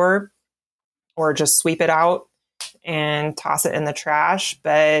back door, or just sweep it out and toss it in the trash.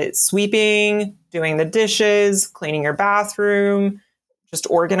 But sweeping, doing the dishes, cleaning your bathroom, just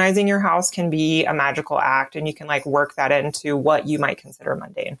organizing your house can be a magical act. And you can like work that into what you might consider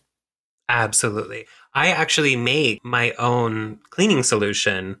mundane. Absolutely. I actually make my own cleaning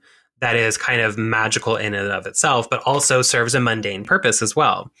solution that is kind of magical in and of itself, but also serves a mundane purpose as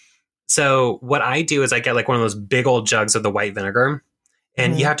well. So what I do is I get like one of those big old jugs of the white vinegar,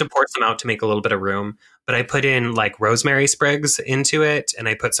 and you Mhm. have to pour some out to make a little bit of room. But I put in like rosemary sprigs into it, and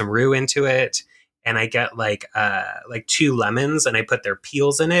I put some rue into it, and I get like 2 lemons, and I put their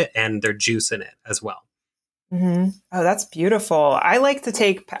peels in it and their juice in it as well. Oh, that's beautiful. I like to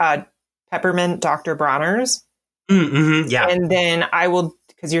take peppermint Dr. Bronner's, Mm-hmm, yeah. and then I will,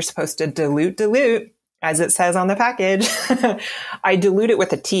 because you're supposed to dilute, as it says on the package. I dilute it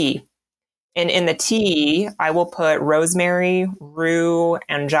with a tea. And in the tea, I will put rosemary, rue,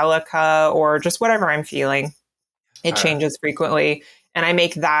 angelica, or just whatever I'm feeling. It changes frequently. And I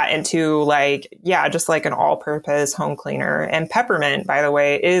make that into like, yeah, just like an all purpose home cleaner. And peppermint, by the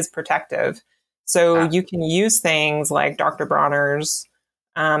way, is protective. So you can use things like Dr. Bronner's.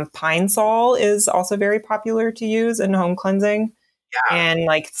 Pine Sol is also very popular to use in home cleansing. Yeah. And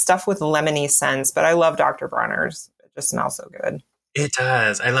like stuff with lemony scents. But I love Dr. Bronner's. It just smells so good. It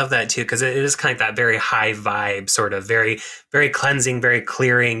does. I love that too, because it is kind of that very high vibe, sort of very, very cleansing, very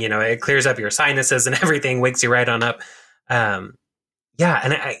clearing. It clears up your sinuses and everything, wakes you right on up. Yeah,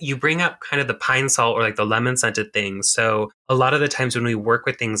 and you bring up kind of the pine salt or like the lemon scented things. So a lot of the times when we work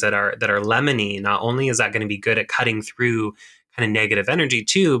with things that are lemony, not only is that going to be good at cutting through kind of negative energy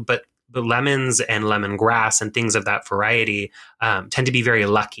too, but the lemons and lemongrass and things of that variety tend to be very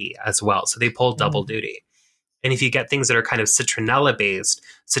lucky as well. So they pull double duty. And if you get things that are kind of citronella based,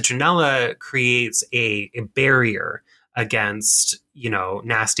 citronella creates a barrier against,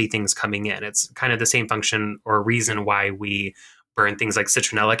 nasty things coming in. It's kind of the same function or reason why we burn things like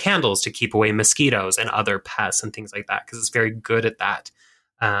citronella candles to keep away mosquitoes and other pests and things like that, because it's very good at that.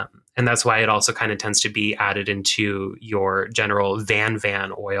 And that's why it also kind of tends to be added into your general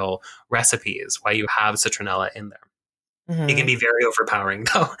Van oil recipes, why you have citronella in there. It can be very overpowering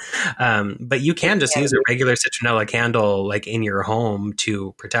though. But you can just use a regular citronella candle like in your home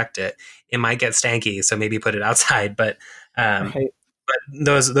to protect it. It might get stanky, so maybe put it outside, but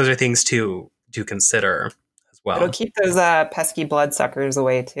those are things to consider as well. It'll keep those pesky bloodsuckers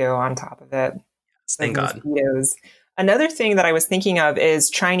away too on top of it. Thank God. Mosquitoes. Another thing that I was thinking of is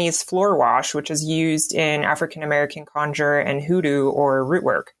Chinese floor wash, which is used in African American conjure and hoodoo or root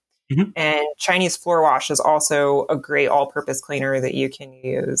work. Mm-hmm. And Chinese floor wash is also a great all-purpose cleaner that you can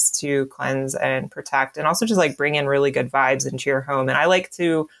use to cleanse and protect, and also just like bring in really good vibes into your home. And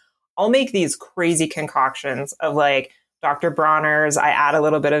I'll make these crazy concoctions of like Dr. Bronner's. I add a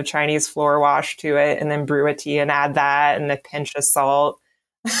little bit of Chinese floor wash to it, and then brew a tea and add that, and a pinch of salt.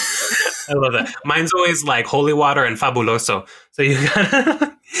 I love that. Mine's always like holy water and fabuloso. So you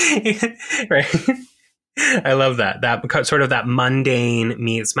gotta right. I love that. That sort of that mundane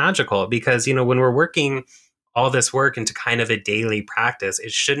meets magical, because, when we're working all this work into kind of a daily practice,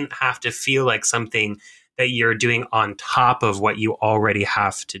 it shouldn't have to feel like something that you're doing on top of what you already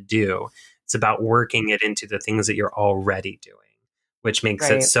have to do. It's about working it into the things that you're already doing, which makes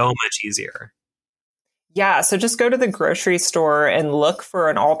it so much easier. Yeah. So just go to the grocery store and look for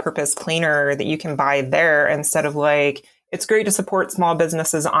an all-purpose cleaner that you can buy there, instead of like, it's great to support small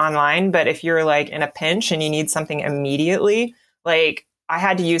businesses online, but if you're like in a pinch and you need something immediately, like I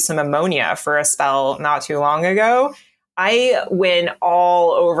had to use some ammonia for a spell not too long ago. I went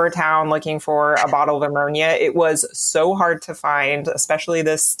all over town looking for a bottle of ammonia. It was so hard to find, especially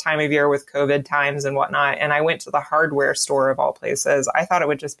this time of year with COVID times and whatnot. And I went to the hardware store of all places. I thought it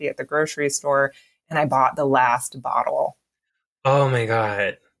would just be at the grocery store, and I bought the last bottle. Oh my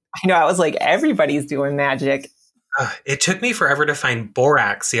God. I know. I was like, everybody's doing magic. It took me forever to find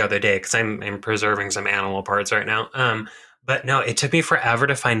borax the other day, because I'm preserving some animal parts right now. But no, it took me forever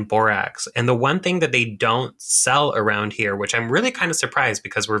to find borax. And the one thing that they don't sell around here, which I'm really kind of surprised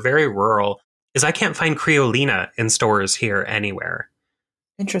because we're very rural, is I can't find creolina in stores here anywhere.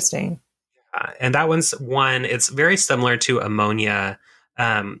 Interesting. And that one's one. It's very similar to ammonia.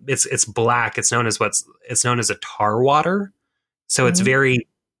 It's black. It's known as a tar water. So it's very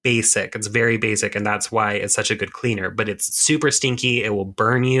basic. It's very basic, and that's why it's such a good cleaner. But it's super stinky. It will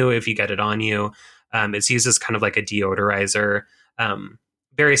burn you if you get it on you. It's used as kind of like a deodorizer.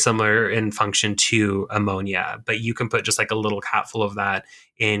 Very similar in function to ammonia, but you can put just like a little capful of that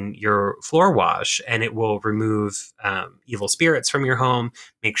in your floor wash, and it will remove evil spirits from your home.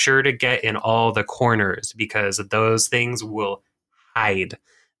 Make sure to get in all the corners, because those things will hide.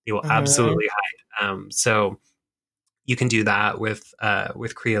 They will absolutely hide. So you can do that with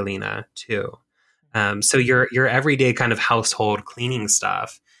creolina too. So your everyday kind of household cleaning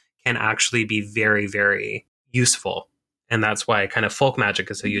stuff can actually be very, very useful. And that's why kind of folk magic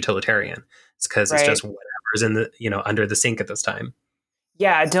is so utilitarian. It's because it's just whatever's in the, under the sink at this time.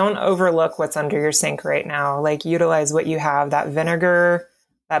 Yeah. Don't overlook what's under your sink right now. Like, utilize what you have, that vinegar,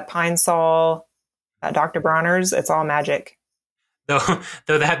 that Pine Sol, that Dr. Bronner's, it's all magic. Though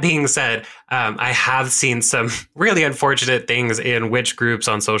that being said, I have seen some really unfortunate things in witch groups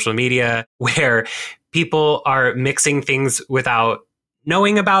on social media where people are mixing things without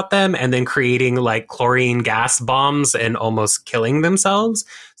knowing about them and then creating like chlorine gas bombs and almost killing themselves.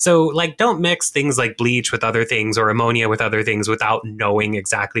 So like don't mix things like bleach with other things or ammonia with other things without knowing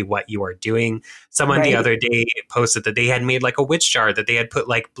exactly what you are doing. Someone the other day posted that they had made like a witch jar that they had put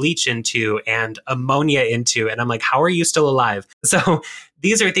like bleach into and ammonia into. And I'm like, how are you still alive? So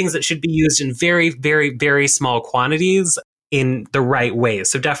these are things that should be used in very, very, very small quantities in the right way.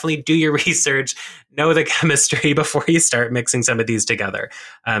 So definitely do your research, know the chemistry before you start mixing some of these together.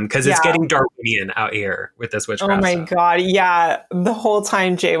 Because it's getting Darwinian out here with this witchcraft. Oh my God. Yeah. The whole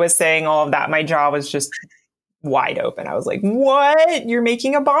time Jay was saying all of that, my jaw was just wide open. I was like, what? You're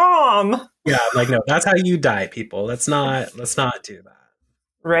making a bomb. Yeah. Like, no, that's how you die, people. Let's not do that.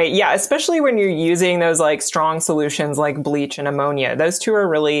 Right. Yeah. Especially when you're using those like strong solutions like bleach and ammonia. Those two are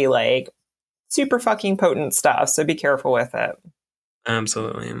really like super fucking potent stuff. So be careful with it.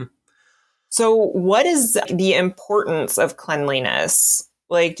 Absolutely. So what is the importance of cleanliness?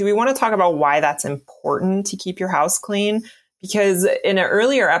 Like, do we want to talk about why that's important to keep your house clean? Because in an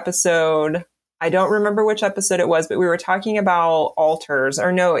earlier episode, I don't remember which episode it was, but we were talking about altars,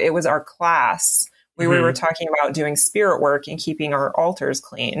 or no, it was our class. We were talking about doing spirit work and keeping our altars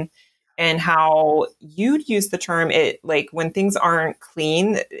clean. And how you'd use the term, it like when things aren't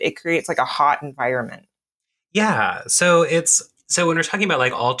clean, it creates like a hot environment. Yeah. So when we're talking about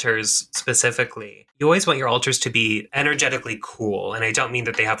like altars specifically, you always want your altars to be energetically cool. And I don't mean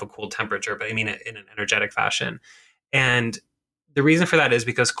that they have a cool temperature, but I mean it in an energetic fashion. And the reason for that is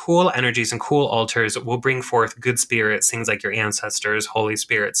because cool energies and cool altars will bring forth good spirits, things like your ancestors, holy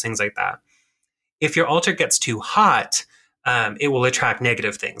spirits, things like that. If your altar gets too hot, it will attract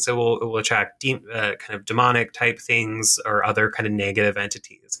negative things. It will attract kind of demonic type things or other kind of negative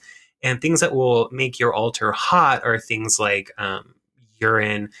entities. And things that will make your altar hot are things like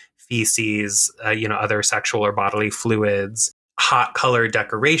urine, feces, other sexual or bodily fluids, hot colored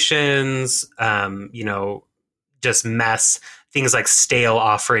decorations, just mess. Things like stale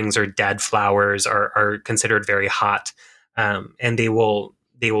offerings or dead flowers are considered very hot, and they will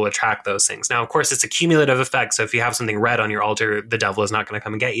attract those things. Now, of course, it's a cumulative effect. So if you have something red on your altar, the devil is not going to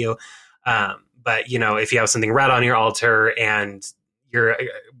come and get you. But if you have something red on your altar and your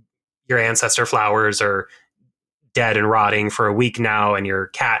ancestor flowers are dead and rotting for a week now, and your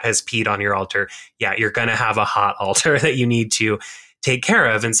cat has peed on your altar, you're going to have a hot altar that you need to take care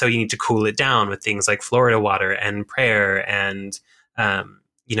of. And so you need to cool it down with things like Florida water and prayer and,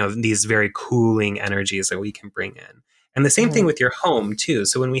 these very cooling energies that we can bring in. And the same thing with your home, too.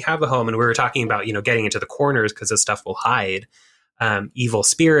 So when we have a home, and we were talking about, getting into the corners because this stuff will hide, evil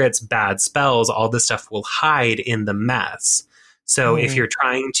spirits, bad spells, all this stuff will hide in the mess. So if you're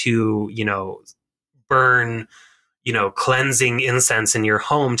trying to, burn, cleansing incense in your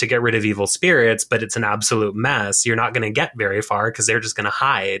home to get rid of evil spirits, but it's an absolute mess, you're not going to get very far because they're just going to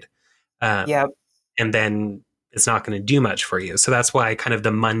hide. And then it's not going to do much for you. So that's why kind of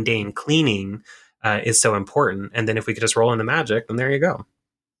the mundane cleaning is so important. And then if we could just roll in the magic, then there you go.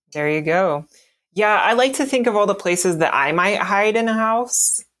 There you go. Yeah, I like to think of all the places that I might hide in a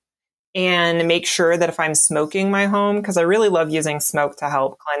house and make sure that if I'm smoking my home, because I really love using smoke to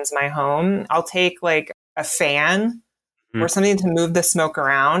help cleanse my home, I'll take like a fan or something to move the smoke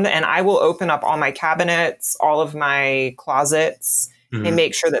around, and I will open up all my cabinets, all of my closets, and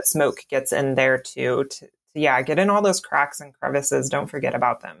make sure that smoke gets in there too. Get in all those cracks and crevices. Don't forget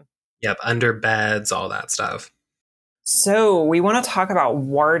about them. Yep, under beds, all that stuff. So we want to talk about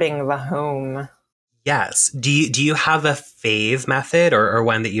warding the home. Yes. Do you have a fave method or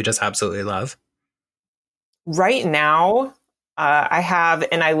one that you just absolutely love? Right now, I have,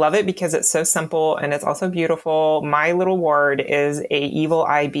 and I love it because it's so simple and it's also beautiful. My little ward is a evil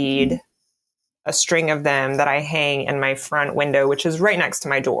eye bead, a string of them that I hang in my front window, which is right next to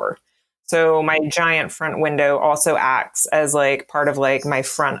my door. So my giant front window also acts as like part of like my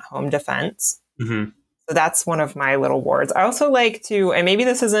front home defense. So that's one of my little wards. I also like to, and maybe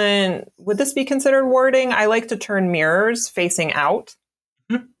would this be considered warding? I like to turn mirrors facing out.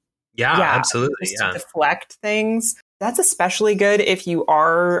 Yeah, absolutely. To deflect things. That's especially good if you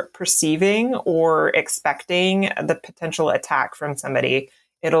are perceiving or expecting the potential attack from somebody.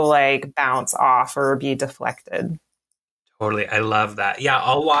 It'll like bounce off or be deflected. Totally. I love that. Yeah,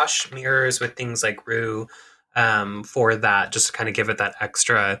 I'll wash mirrors with things like Rue for that, just to kind of give it that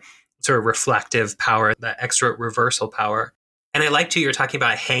extra sort of reflective power, that extra reversal power. And I like too, you're talking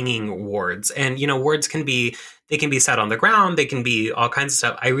about hanging wards. And, wards they can be set on the ground. They can be all kinds of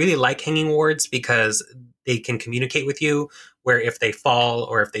stuff. I really like hanging wards because they can communicate with you, where if they fall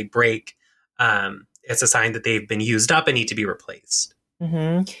or if they break, it's a sign that they've been used up and need to be replaced.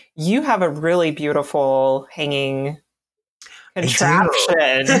 Mm-hmm. You have a really beautiful hanging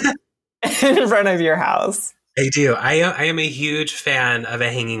contraption in front of your house. I do. I am a huge fan of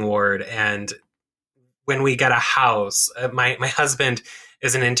a hanging ward. And when we get a house, my husband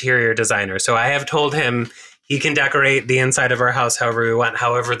is an interior designer. So I have told him he can decorate the inside of our house however we want.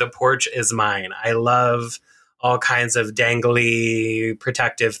 However, the porch is mine. I love all kinds of dangly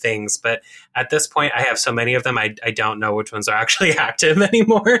protective things. But at this point, I have so many of them, I don't know which ones are actually active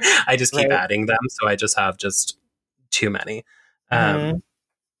anymore. I just keep adding them. So I just have too many.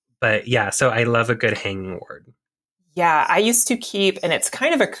 But yeah, so I love a good hanging ward. Yeah, I used to keep, and it's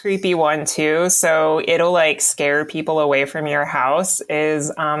kind of a creepy one too, so it'll like scare people away from your house,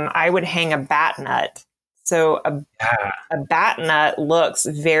 is I would hang a bat nut. So a bat nut looks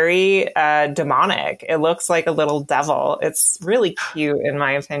very demonic. It looks like a little devil. It's really cute in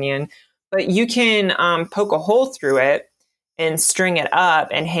my opinion. But you can poke a hole through it and string it up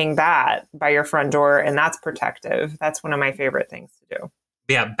and hang that by your front door, and that's protective. That's one of my favorite things to do.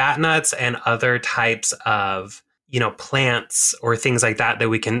 Yeah, bat nuts and other types of plants or things like that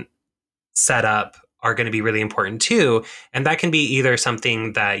we can set up are going to be really important too. And that can be either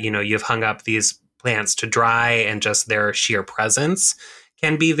something that, you've hung up these plants to dry and just their sheer presence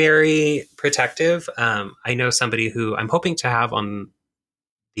can be very protective. I know somebody who I'm hoping to have on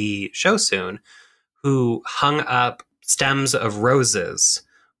the show soon who hung up stems of roses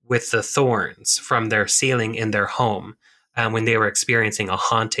with the thorns from their ceiling in their home when they were experiencing a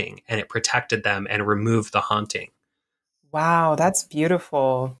haunting, and it protected them and removed the haunting. Wow, that's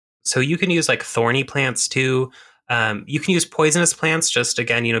beautiful. So you can use like thorny plants too. You can use poisonous plants. Just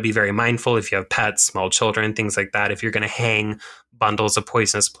again, be very mindful if you have pets, small children, things like that. If you're going to hang bundles of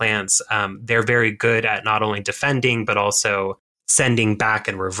poisonous plants, they're very good at not only defending, but also sending back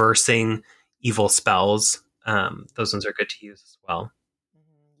and reversing evil spells. Those ones are good to use as well.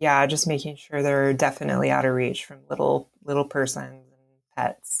 Yeah, just making sure they're definitely out of reach from little persons and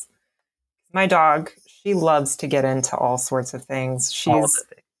pets. My dog, she loves to get into all sorts of things.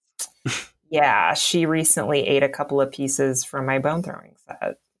 Yeah, she recently ate a couple of pieces from my bone throwing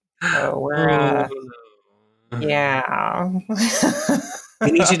set. So we're, yeah.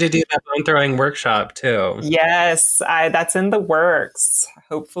 We need you to do that bone throwing workshop too. Yes, that's in the works.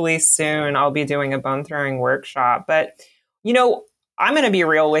 Hopefully soon I'll be doing a bone throwing workshop. But, I'm going to be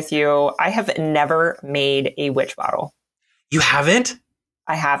real with you. I have never made a witch bottle. You haven't?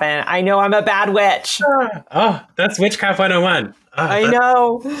 I haven't. I know I'm a bad witch. Oh, that's Witchcraft 101. I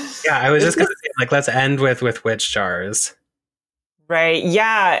know. Yeah, I was just going to say, let's end with witch jars. Right.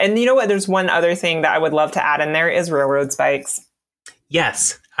 Yeah. And you know what? There's one other thing that I would love to add in there is railroad spikes.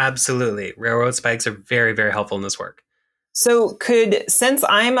 Yes, absolutely. Railroad spikes are very, very helpful in this work. So since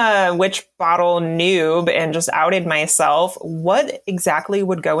I'm a witch bottle noob and just outed myself, what exactly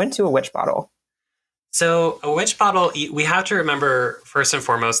would go into a witch bottle? So a witch bottle, we have to remember first and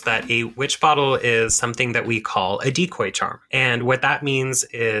foremost that a witch bottle is something that we call a decoy charm. And what that means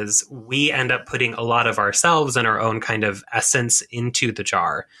is we end up putting a lot of ourselves and our own kind of essence into the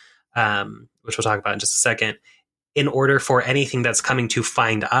jar, which we'll talk about in just a second. In order for anything that's coming to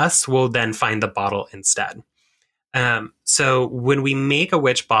find us, we'll then find the bottle instead. So when we make a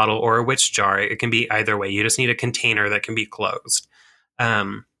witch bottle or a witch jar, it can be either way. You just need a container that can be closed.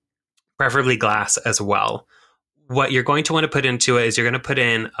 Preferably glass as well. What you're going to want to put into it is you're going to put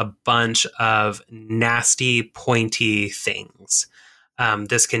in a bunch of nasty, pointy things.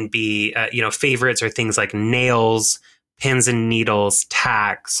 This can be, favorites are things like nails, pins and needles,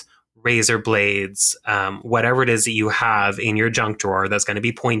 tacks, razor blades, whatever it is that you have in your junk drawer that's going to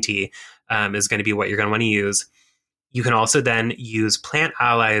be pointy is going to be what you're going to want to use. You can also then use plant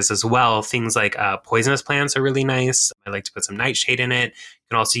allies as well. Things like poisonous plants are really nice. I like to put some nightshade in it. You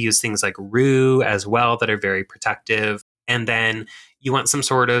can also use things like rue as well that are very protective. And then you want some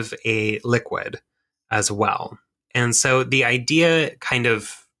sort of a liquid as well. And so the idea kind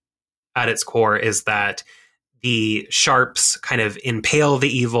of at its core is that the sharps kind of impale the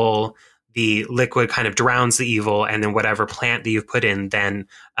evil, the liquid kind of drowns the evil, and then whatever plant that you've put in then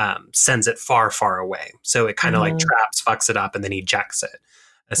sends it far, far away. So it kind of like traps, fucks it up, and then ejects it,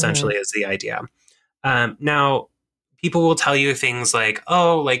 essentially is the idea. Now, people will tell you things like,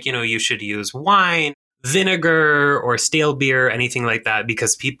 you should use wine, vinegar, or stale beer, anything like that,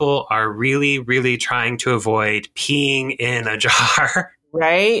 because people are really, really trying to avoid peeing in a jar.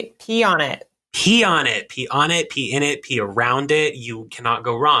 Right? Pee on it. Pee on it, pee on it, pee in it, pee around it. You cannot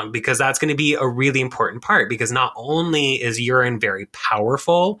go wrong, because that's going to be a really important part, because not only is urine very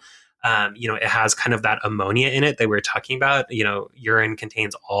powerful, it has kind of that ammonia in it that we were talking about. Urine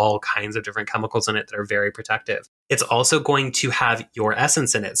contains all kinds of different chemicals in it that are very protective. It's also going to have your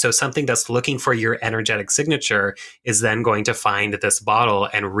essence in it. So something that's looking for your energetic signature is then going to find this bottle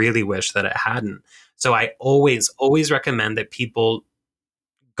and really wish that it hadn't. So I always recommend that people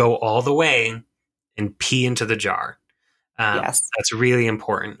go all the way and pee into the jar. Yes. That's really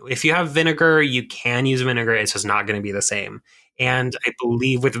important. If you have vinegar, you can use vinegar. It's just not going to be the same. And I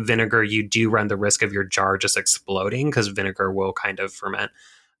believe with vinegar, you do run the risk of your jar just exploding, because vinegar will kind of ferment.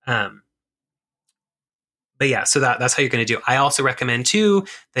 But yeah, so that's how you're going to do. I also recommend too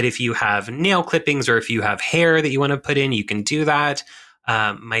that if you have nail clippings or if you have hair that you want to put in, you can do that.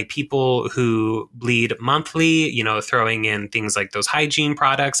 My people who bleed monthly, throwing in things like those hygiene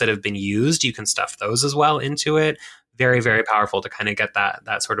products that have been used, you can stuff those as well into it. Very, very powerful to kind of get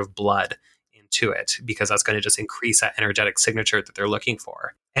that sort of blood into it, because that's going to just increase that energetic signature that they're looking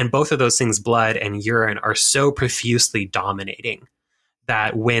for. And both of those things, blood and urine, are so profusely dominating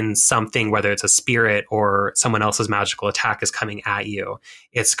that when something, whether it's a spirit or someone else's magical attack, is coming at you,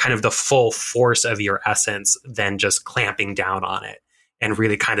 it's kind of the full force of your essence then just clamping down on it and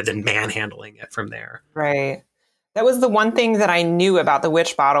really kind of then manhandling it from there. Right. That was the one thing that I knew about the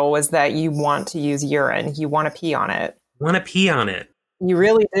witch bottle, was that you want to use urine. You want to pee on it. Want to pee on it. You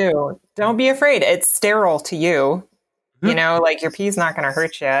really do. Don't be afraid. It's sterile to you. Mm-hmm. Like your pee's not going to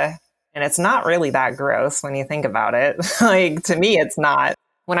hurt you. And it's not really that gross when you think about it. Like, to me, it's not.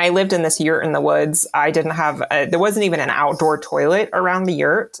 When I lived in this yurt in the woods, I didn't have, there wasn't even an outdoor toilet around the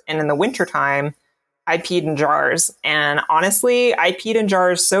yurt. And in the wintertime, I peed in jars. And honestly, I peed in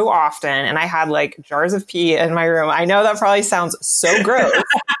jars so often, and I had like jars of pee in my room. I know that probably sounds so gross,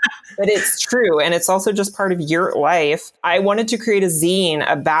 but it's true. And it's also just part of yurt life. I wanted to create a zine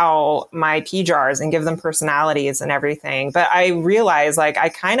about my pee jars and give them personalities and everything. But I realized like I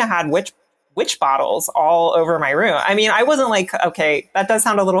kind of had witch bottles all over my room. I mean, I wasn't like, okay, that does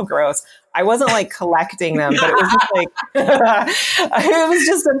sound a little gross. I wasn't like collecting them, but it was just like, it was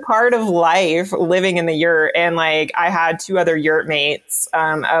just a part of life living in the yurt. And like, I had two other yurt mates,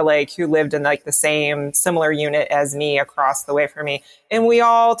 who lived in like the same similar unit as me across the way from me. And we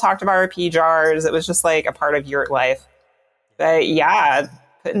all talked about our pee jars. It was just like a part of yurt life. But yeah,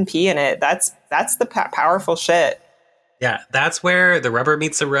 putting pee in it, that's the powerful shit. Yeah, that's where the rubber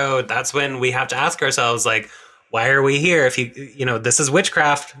meets the road. That's when we have to ask ourselves, like, why are we here? If this is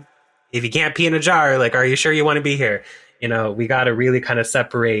witchcraft. If you can't pee in a jar, like, are you sure you want to be here? We got to really kind of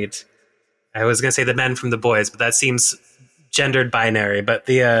separate. I was going to say the men from the boys, but that seems gendered binary. But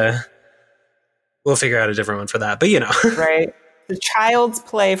we'll figure out a different one for that. But right, the child's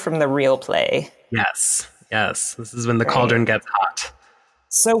play from the real play. Yes. This is when the cauldron gets hot.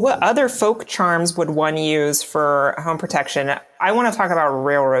 So what other folk charms would one use for home protection? I want to talk about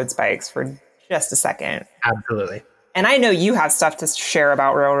railroad spikes for just a second. Absolutely. And I know you have stuff to share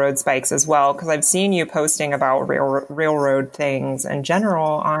about railroad spikes as well, because I've seen you posting about railroad things in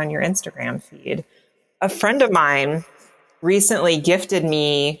general on your Instagram feed. A friend of mine recently gifted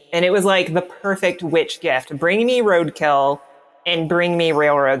me, and it was like the perfect witch gift. Bring me roadkill and bring me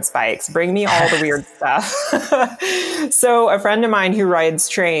railroad spikes. Bring me all the weird stuff. So a friend of mine who rides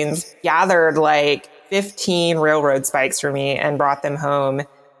trains gathered like 15 railroad spikes for me and brought them home.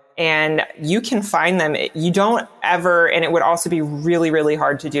 And you can find them. You don't ever, and it would also be really, really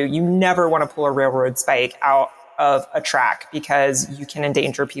hard to do. You never want to pull a railroad spike out of a track, because you can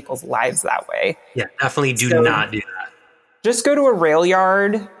endanger people's lives that way. Yeah, definitely do not do that. Just go to a rail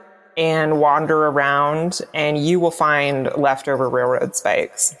yard and wander around, and you will find leftover railroad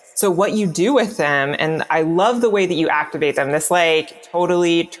spikes. So what you do with them, and I love the way that you activate them. This like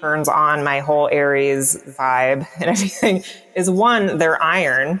totally turns on my whole Aries vibe and everything, is one, they're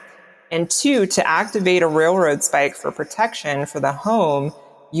iron. And two, to activate a railroad spike for protection for the home,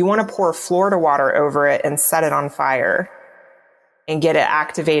 you want to pour Florida water over it and set it on fire and get it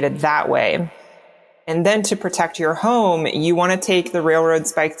activated that way. And then to protect your home, you want to take the railroad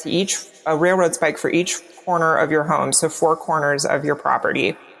spike a railroad spike for each corner of your home. So 4 corners of your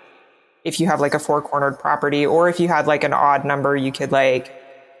property. If you have like a 4-cornered property, or if you had like an odd number, you could like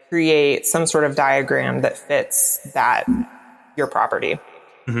create some sort of diagram that fits your property.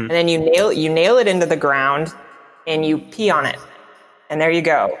 Mm-hmm. And then you nail it into the ground and you pee on it. And there you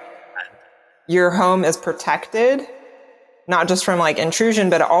go. Your home is protected. Not just from like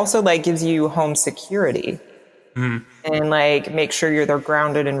intrusion, but it also like gives you home security. Mm-hmm. And like make sure they're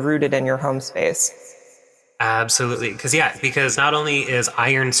grounded and rooted in your home space. Absolutely. Because not only is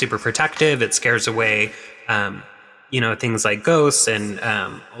iron super protective, it scares away, things like ghosts and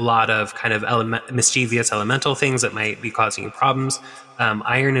a lot of kind of mischievous elemental things that might be causing you problems.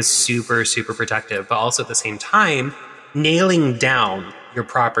 Iron is super, super protective, but also at the same time, nailing down your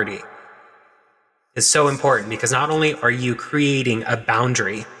property is so important because not only are you creating a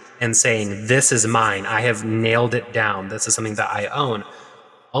boundary and saying, this is mine, I have nailed it down, this is something that I own.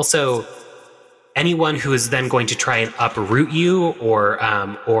 Also, anyone who is then going to try and uproot you or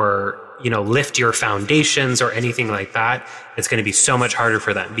lift your foundations or anything like that, it's going to be so much harder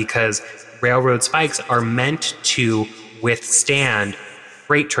for them because railroad spikes are meant to withstand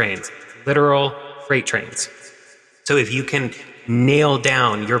freight trains, literal freight trains. So if you can nail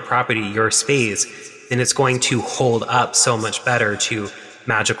down your property, your space, then it's going to hold up so much better to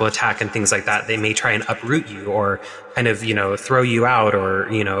magical attack and things like that. They may try and uproot you or kind of, throw you out, or,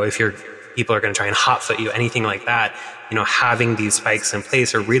 if people are going to try and hotfoot you, anything like that. Having these spikes in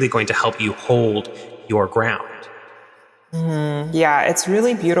place are really going to help you hold your ground. Mm-hmm. Yeah, it's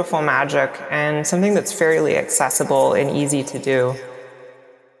really beautiful magic and something that's fairly accessible and easy to do.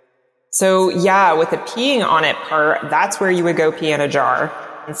 So yeah, with the peeing on it part, that's where you would go pee in a jar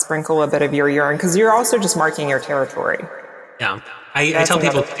and sprinkle a bit of your urine because you're also just marking your territory. Yeah. I tell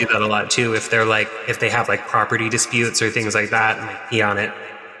people to do that a lot too. If they have like property disputes or things like that, and like pee on it,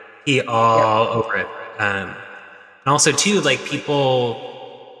 pee all over it. And also too, like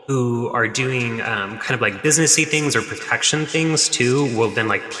people who are doing kind of like businessy things or protection things too will then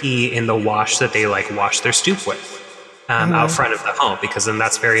like pee in the wash that they like wash their stoop with out front of the home, because then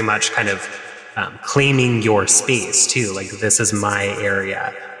that's very much kind of claiming your space too. Like, this is my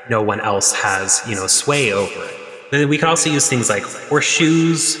area. No one else has, sway over it. Then we can also use things like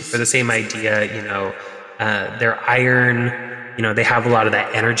horseshoes for the same idea. They're iron. They have a lot of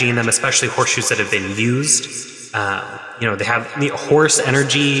that energy in them, especially horseshoes that have been used. They have the horse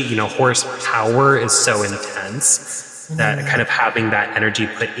energy. Horse power is so intense that kind of having that energy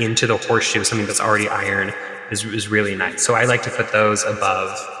put into the horseshoe, something that's already iron, is really nice. So I like to put those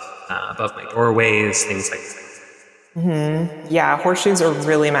above my doorways, things like that. Mm-hmm. Yeah, horseshoes are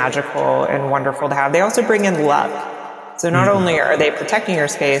really magical and wonderful to have. They also bring in luck. So not only are they protecting your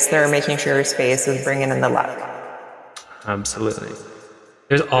space, they're making sure your space is bringing in the luck. Absolutely.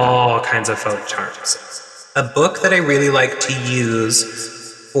 There's all kinds of folk charms. A book that I really like to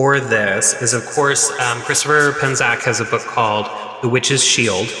use for this is, of course, Christopher Penczak has a book called The Witch's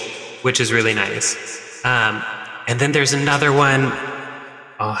Shield, which is really nice. And then there's another one.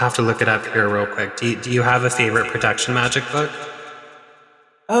 I'll have to look it up here real quick. Do you have a favorite protection magic book?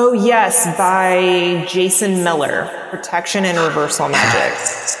 Oh, yes, by Jason Miller, Protection and Reversal Magic.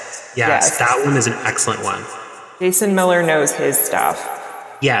 Yes, that one is an excellent one. Jason Miller knows his stuff.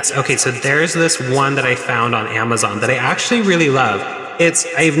 Yes, okay, so there's this one that I found on Amazon that I actually really love.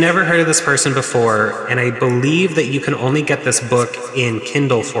 I've never heard of this person before, and I believe that you can only get this book in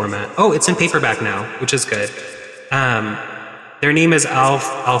Kindle format. Oh, it's in paperback now, which is good. Their name is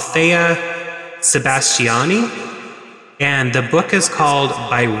Althea Sebastiani, and the book is called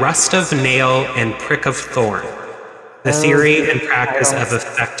By Rust of Nail and Prick of Thorn, The Theory and Practice of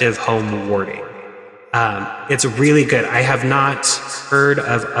Effective Home Warding. It's really good. I have not heard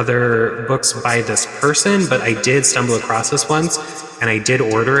of other books by this person, but I did stumble across this once, and I did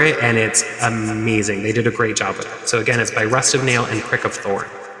order it, and it's amazing. They did a great job with it. So again, it's By Rust of Nail and Prick of Thorn.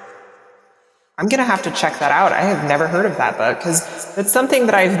 I'm going to have to check that out. I have never heard of that book, because it's something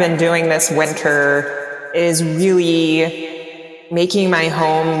that I've been doing this winter, is really making my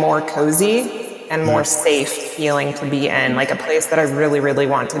home more cozy and more safe feeling to be in, like a place that I really, really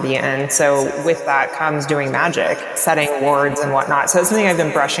want to be in. So with that comes doing magic, setting wards and whatnot. So it's something I've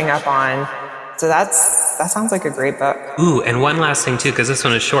been brushing up on. So that sounds like a great book. Ooh, and one last thing too, because this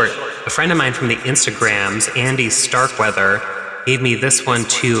one is short. A friend of mine from the Instagrams, Andy Starkweather, gave me this one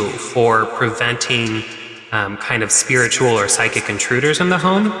too for preventing kind of spiritual or psychic intruders in the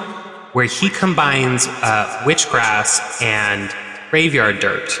home, where he combines witchgrass and graveyard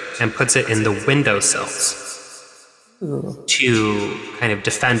dirt and puts it in the windowsills to kind of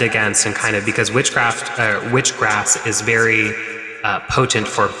defend against, and kind of, because witchgrass is very potent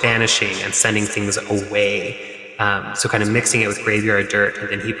for banishing and sending things away. So kind of mixing it with graveyard dirt, and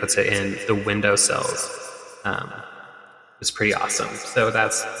then he puts it in the windowsills. It's pretty awesome. So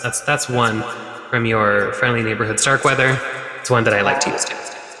that's one from your friendly neighborhood Starkweather. It's one that I like to use too.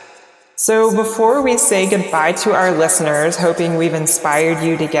 So before we say goodbye to our listeners, hoping we've inspired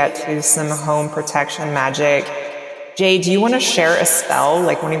you to get to some home protection magic, Jay, do you want to share a spell,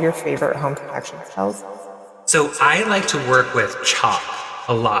 like one of your favorite home protection spells? So I like to work with chalk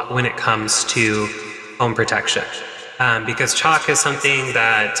a lot when it comes to home protection. Because chalk is something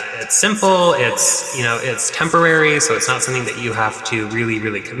that it's simple, it's temporary, so it's not something that you have to really,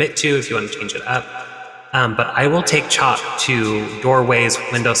 really commit to if you want to change it up. But I will take chalk to doorways,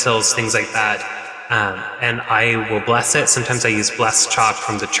 windowsills, things like that, and I will bless it. Sometimes I use blessed chalk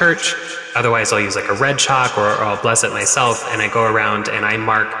from the church. Otherwise, I'll use like a red chalk, or I'll bless it myself, and I go around and I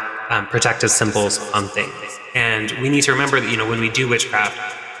mark protective symbols on things. And we need to remember that, when we do witchcraft,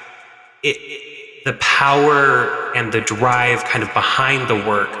 the power and the drive kind of behind the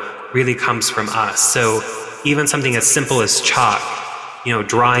work really comes from us. So even something as simple as chalk,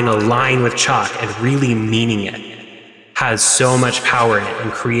 drawing a line with chalk and really meaning it has so much power in it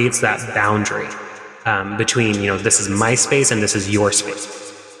and creates that boundary between, this is my space and this is your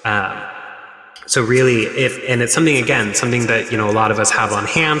space. So really, and it's something that, a lot of us have on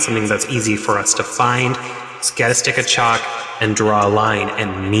hand, something that's easy for us to find. Just get a stick of chalk and draw a line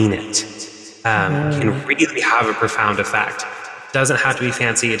and mean it. Can really have a profound effect. It doesn't have to be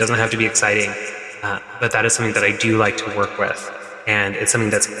fancy. It doesn't have to be exciting. But that is something that I do like to work with. And it's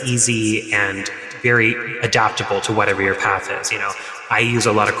something that's easy and very adaptable to whatever your path is. I use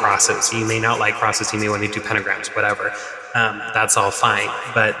a lot of crosses. You may not like crosses. You may want to do pentagrams, whatever. That's all fine.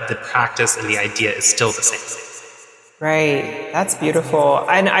 But the practice and the idea is still the same. Right. That's beautiful.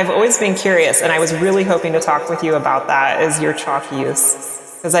 And I've always been curious, and I was really hoping to talk with you about that, is your chalk use.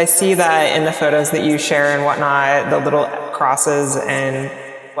 Because I see that in the photos that you share and whatnot, the little crosses and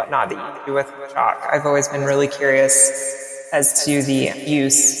whatnot that you do with chalk. I've always been really curious as to the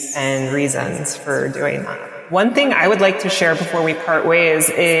use and reasons for doing that. One thing I would like to share before we part ways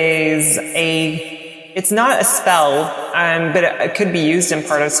is it's not a spell, but it could be used in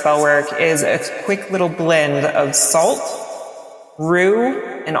part of spell work, is a quick little blend of salt, rue,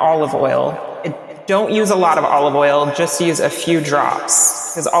 and olive oil. Don't use a lot of olive oil, just use a few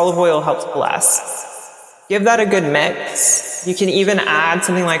drops, because olive oil helps bless. Give that a good mix. You can even add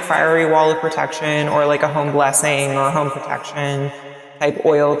something like fiery wall of protection or like a home blessing or home protection type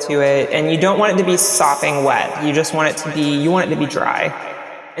oil to it. And you don't want it to be sopping wet. You just want it to be dry.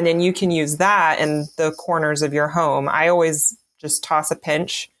 And then you can use that in the corners of your home. I always just toss a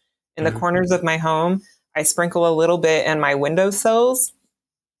pinch in the corners of my home. I sprinkle a little bit in my windowsills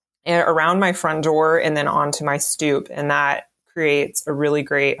and around my front door and then onto my stoop. And that creates a really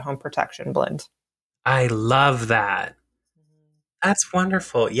great home protection blend. I love that. That's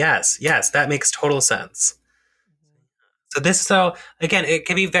wonderful. Yes, that makes total sense. So again, it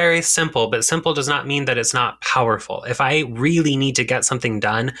can be very simple, but simple does not mean that it's not powerful. If I really need to get something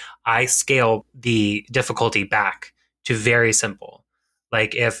done, I scale the difficulty back to very simple.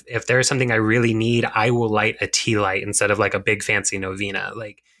 Like if there's something I really need, I will light a tea light instead of like a big fancy novena.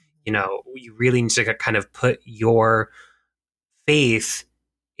 Like, you really need to kind of put your faith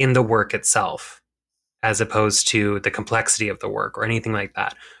in the work itself, as opposed to the complexity of the work or anything like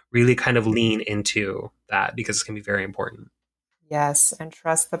that. Really kind of lean into that because it's going to be very important. Yes, and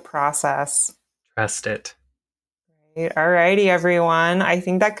trust the process. Trust it. Right. All righty, everyone. I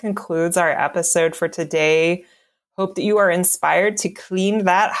think that concludes our episode for today. Hope that you are inspired to clean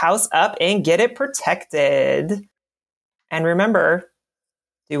that house up and get it protected. And remember,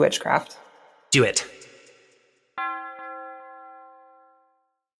 do witchcraft. Do it.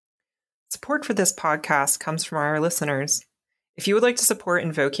 Support for this podcast comes from our listeners. If you would like to support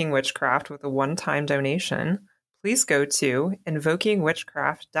Invoking Witchcraft with a one-time donation, please go to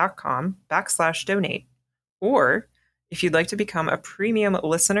invokingwitchcraft.com/donate. Or if you'd like to become a premium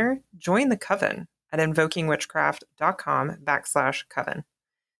listener, join the Coven at invokingwitchcraft.com/coven.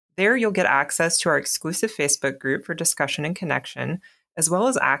 There you'll get access to our exclusive Facebook group for discussion and connection, as well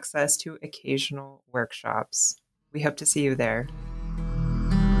as access to occasional workshops. We hope to see you there.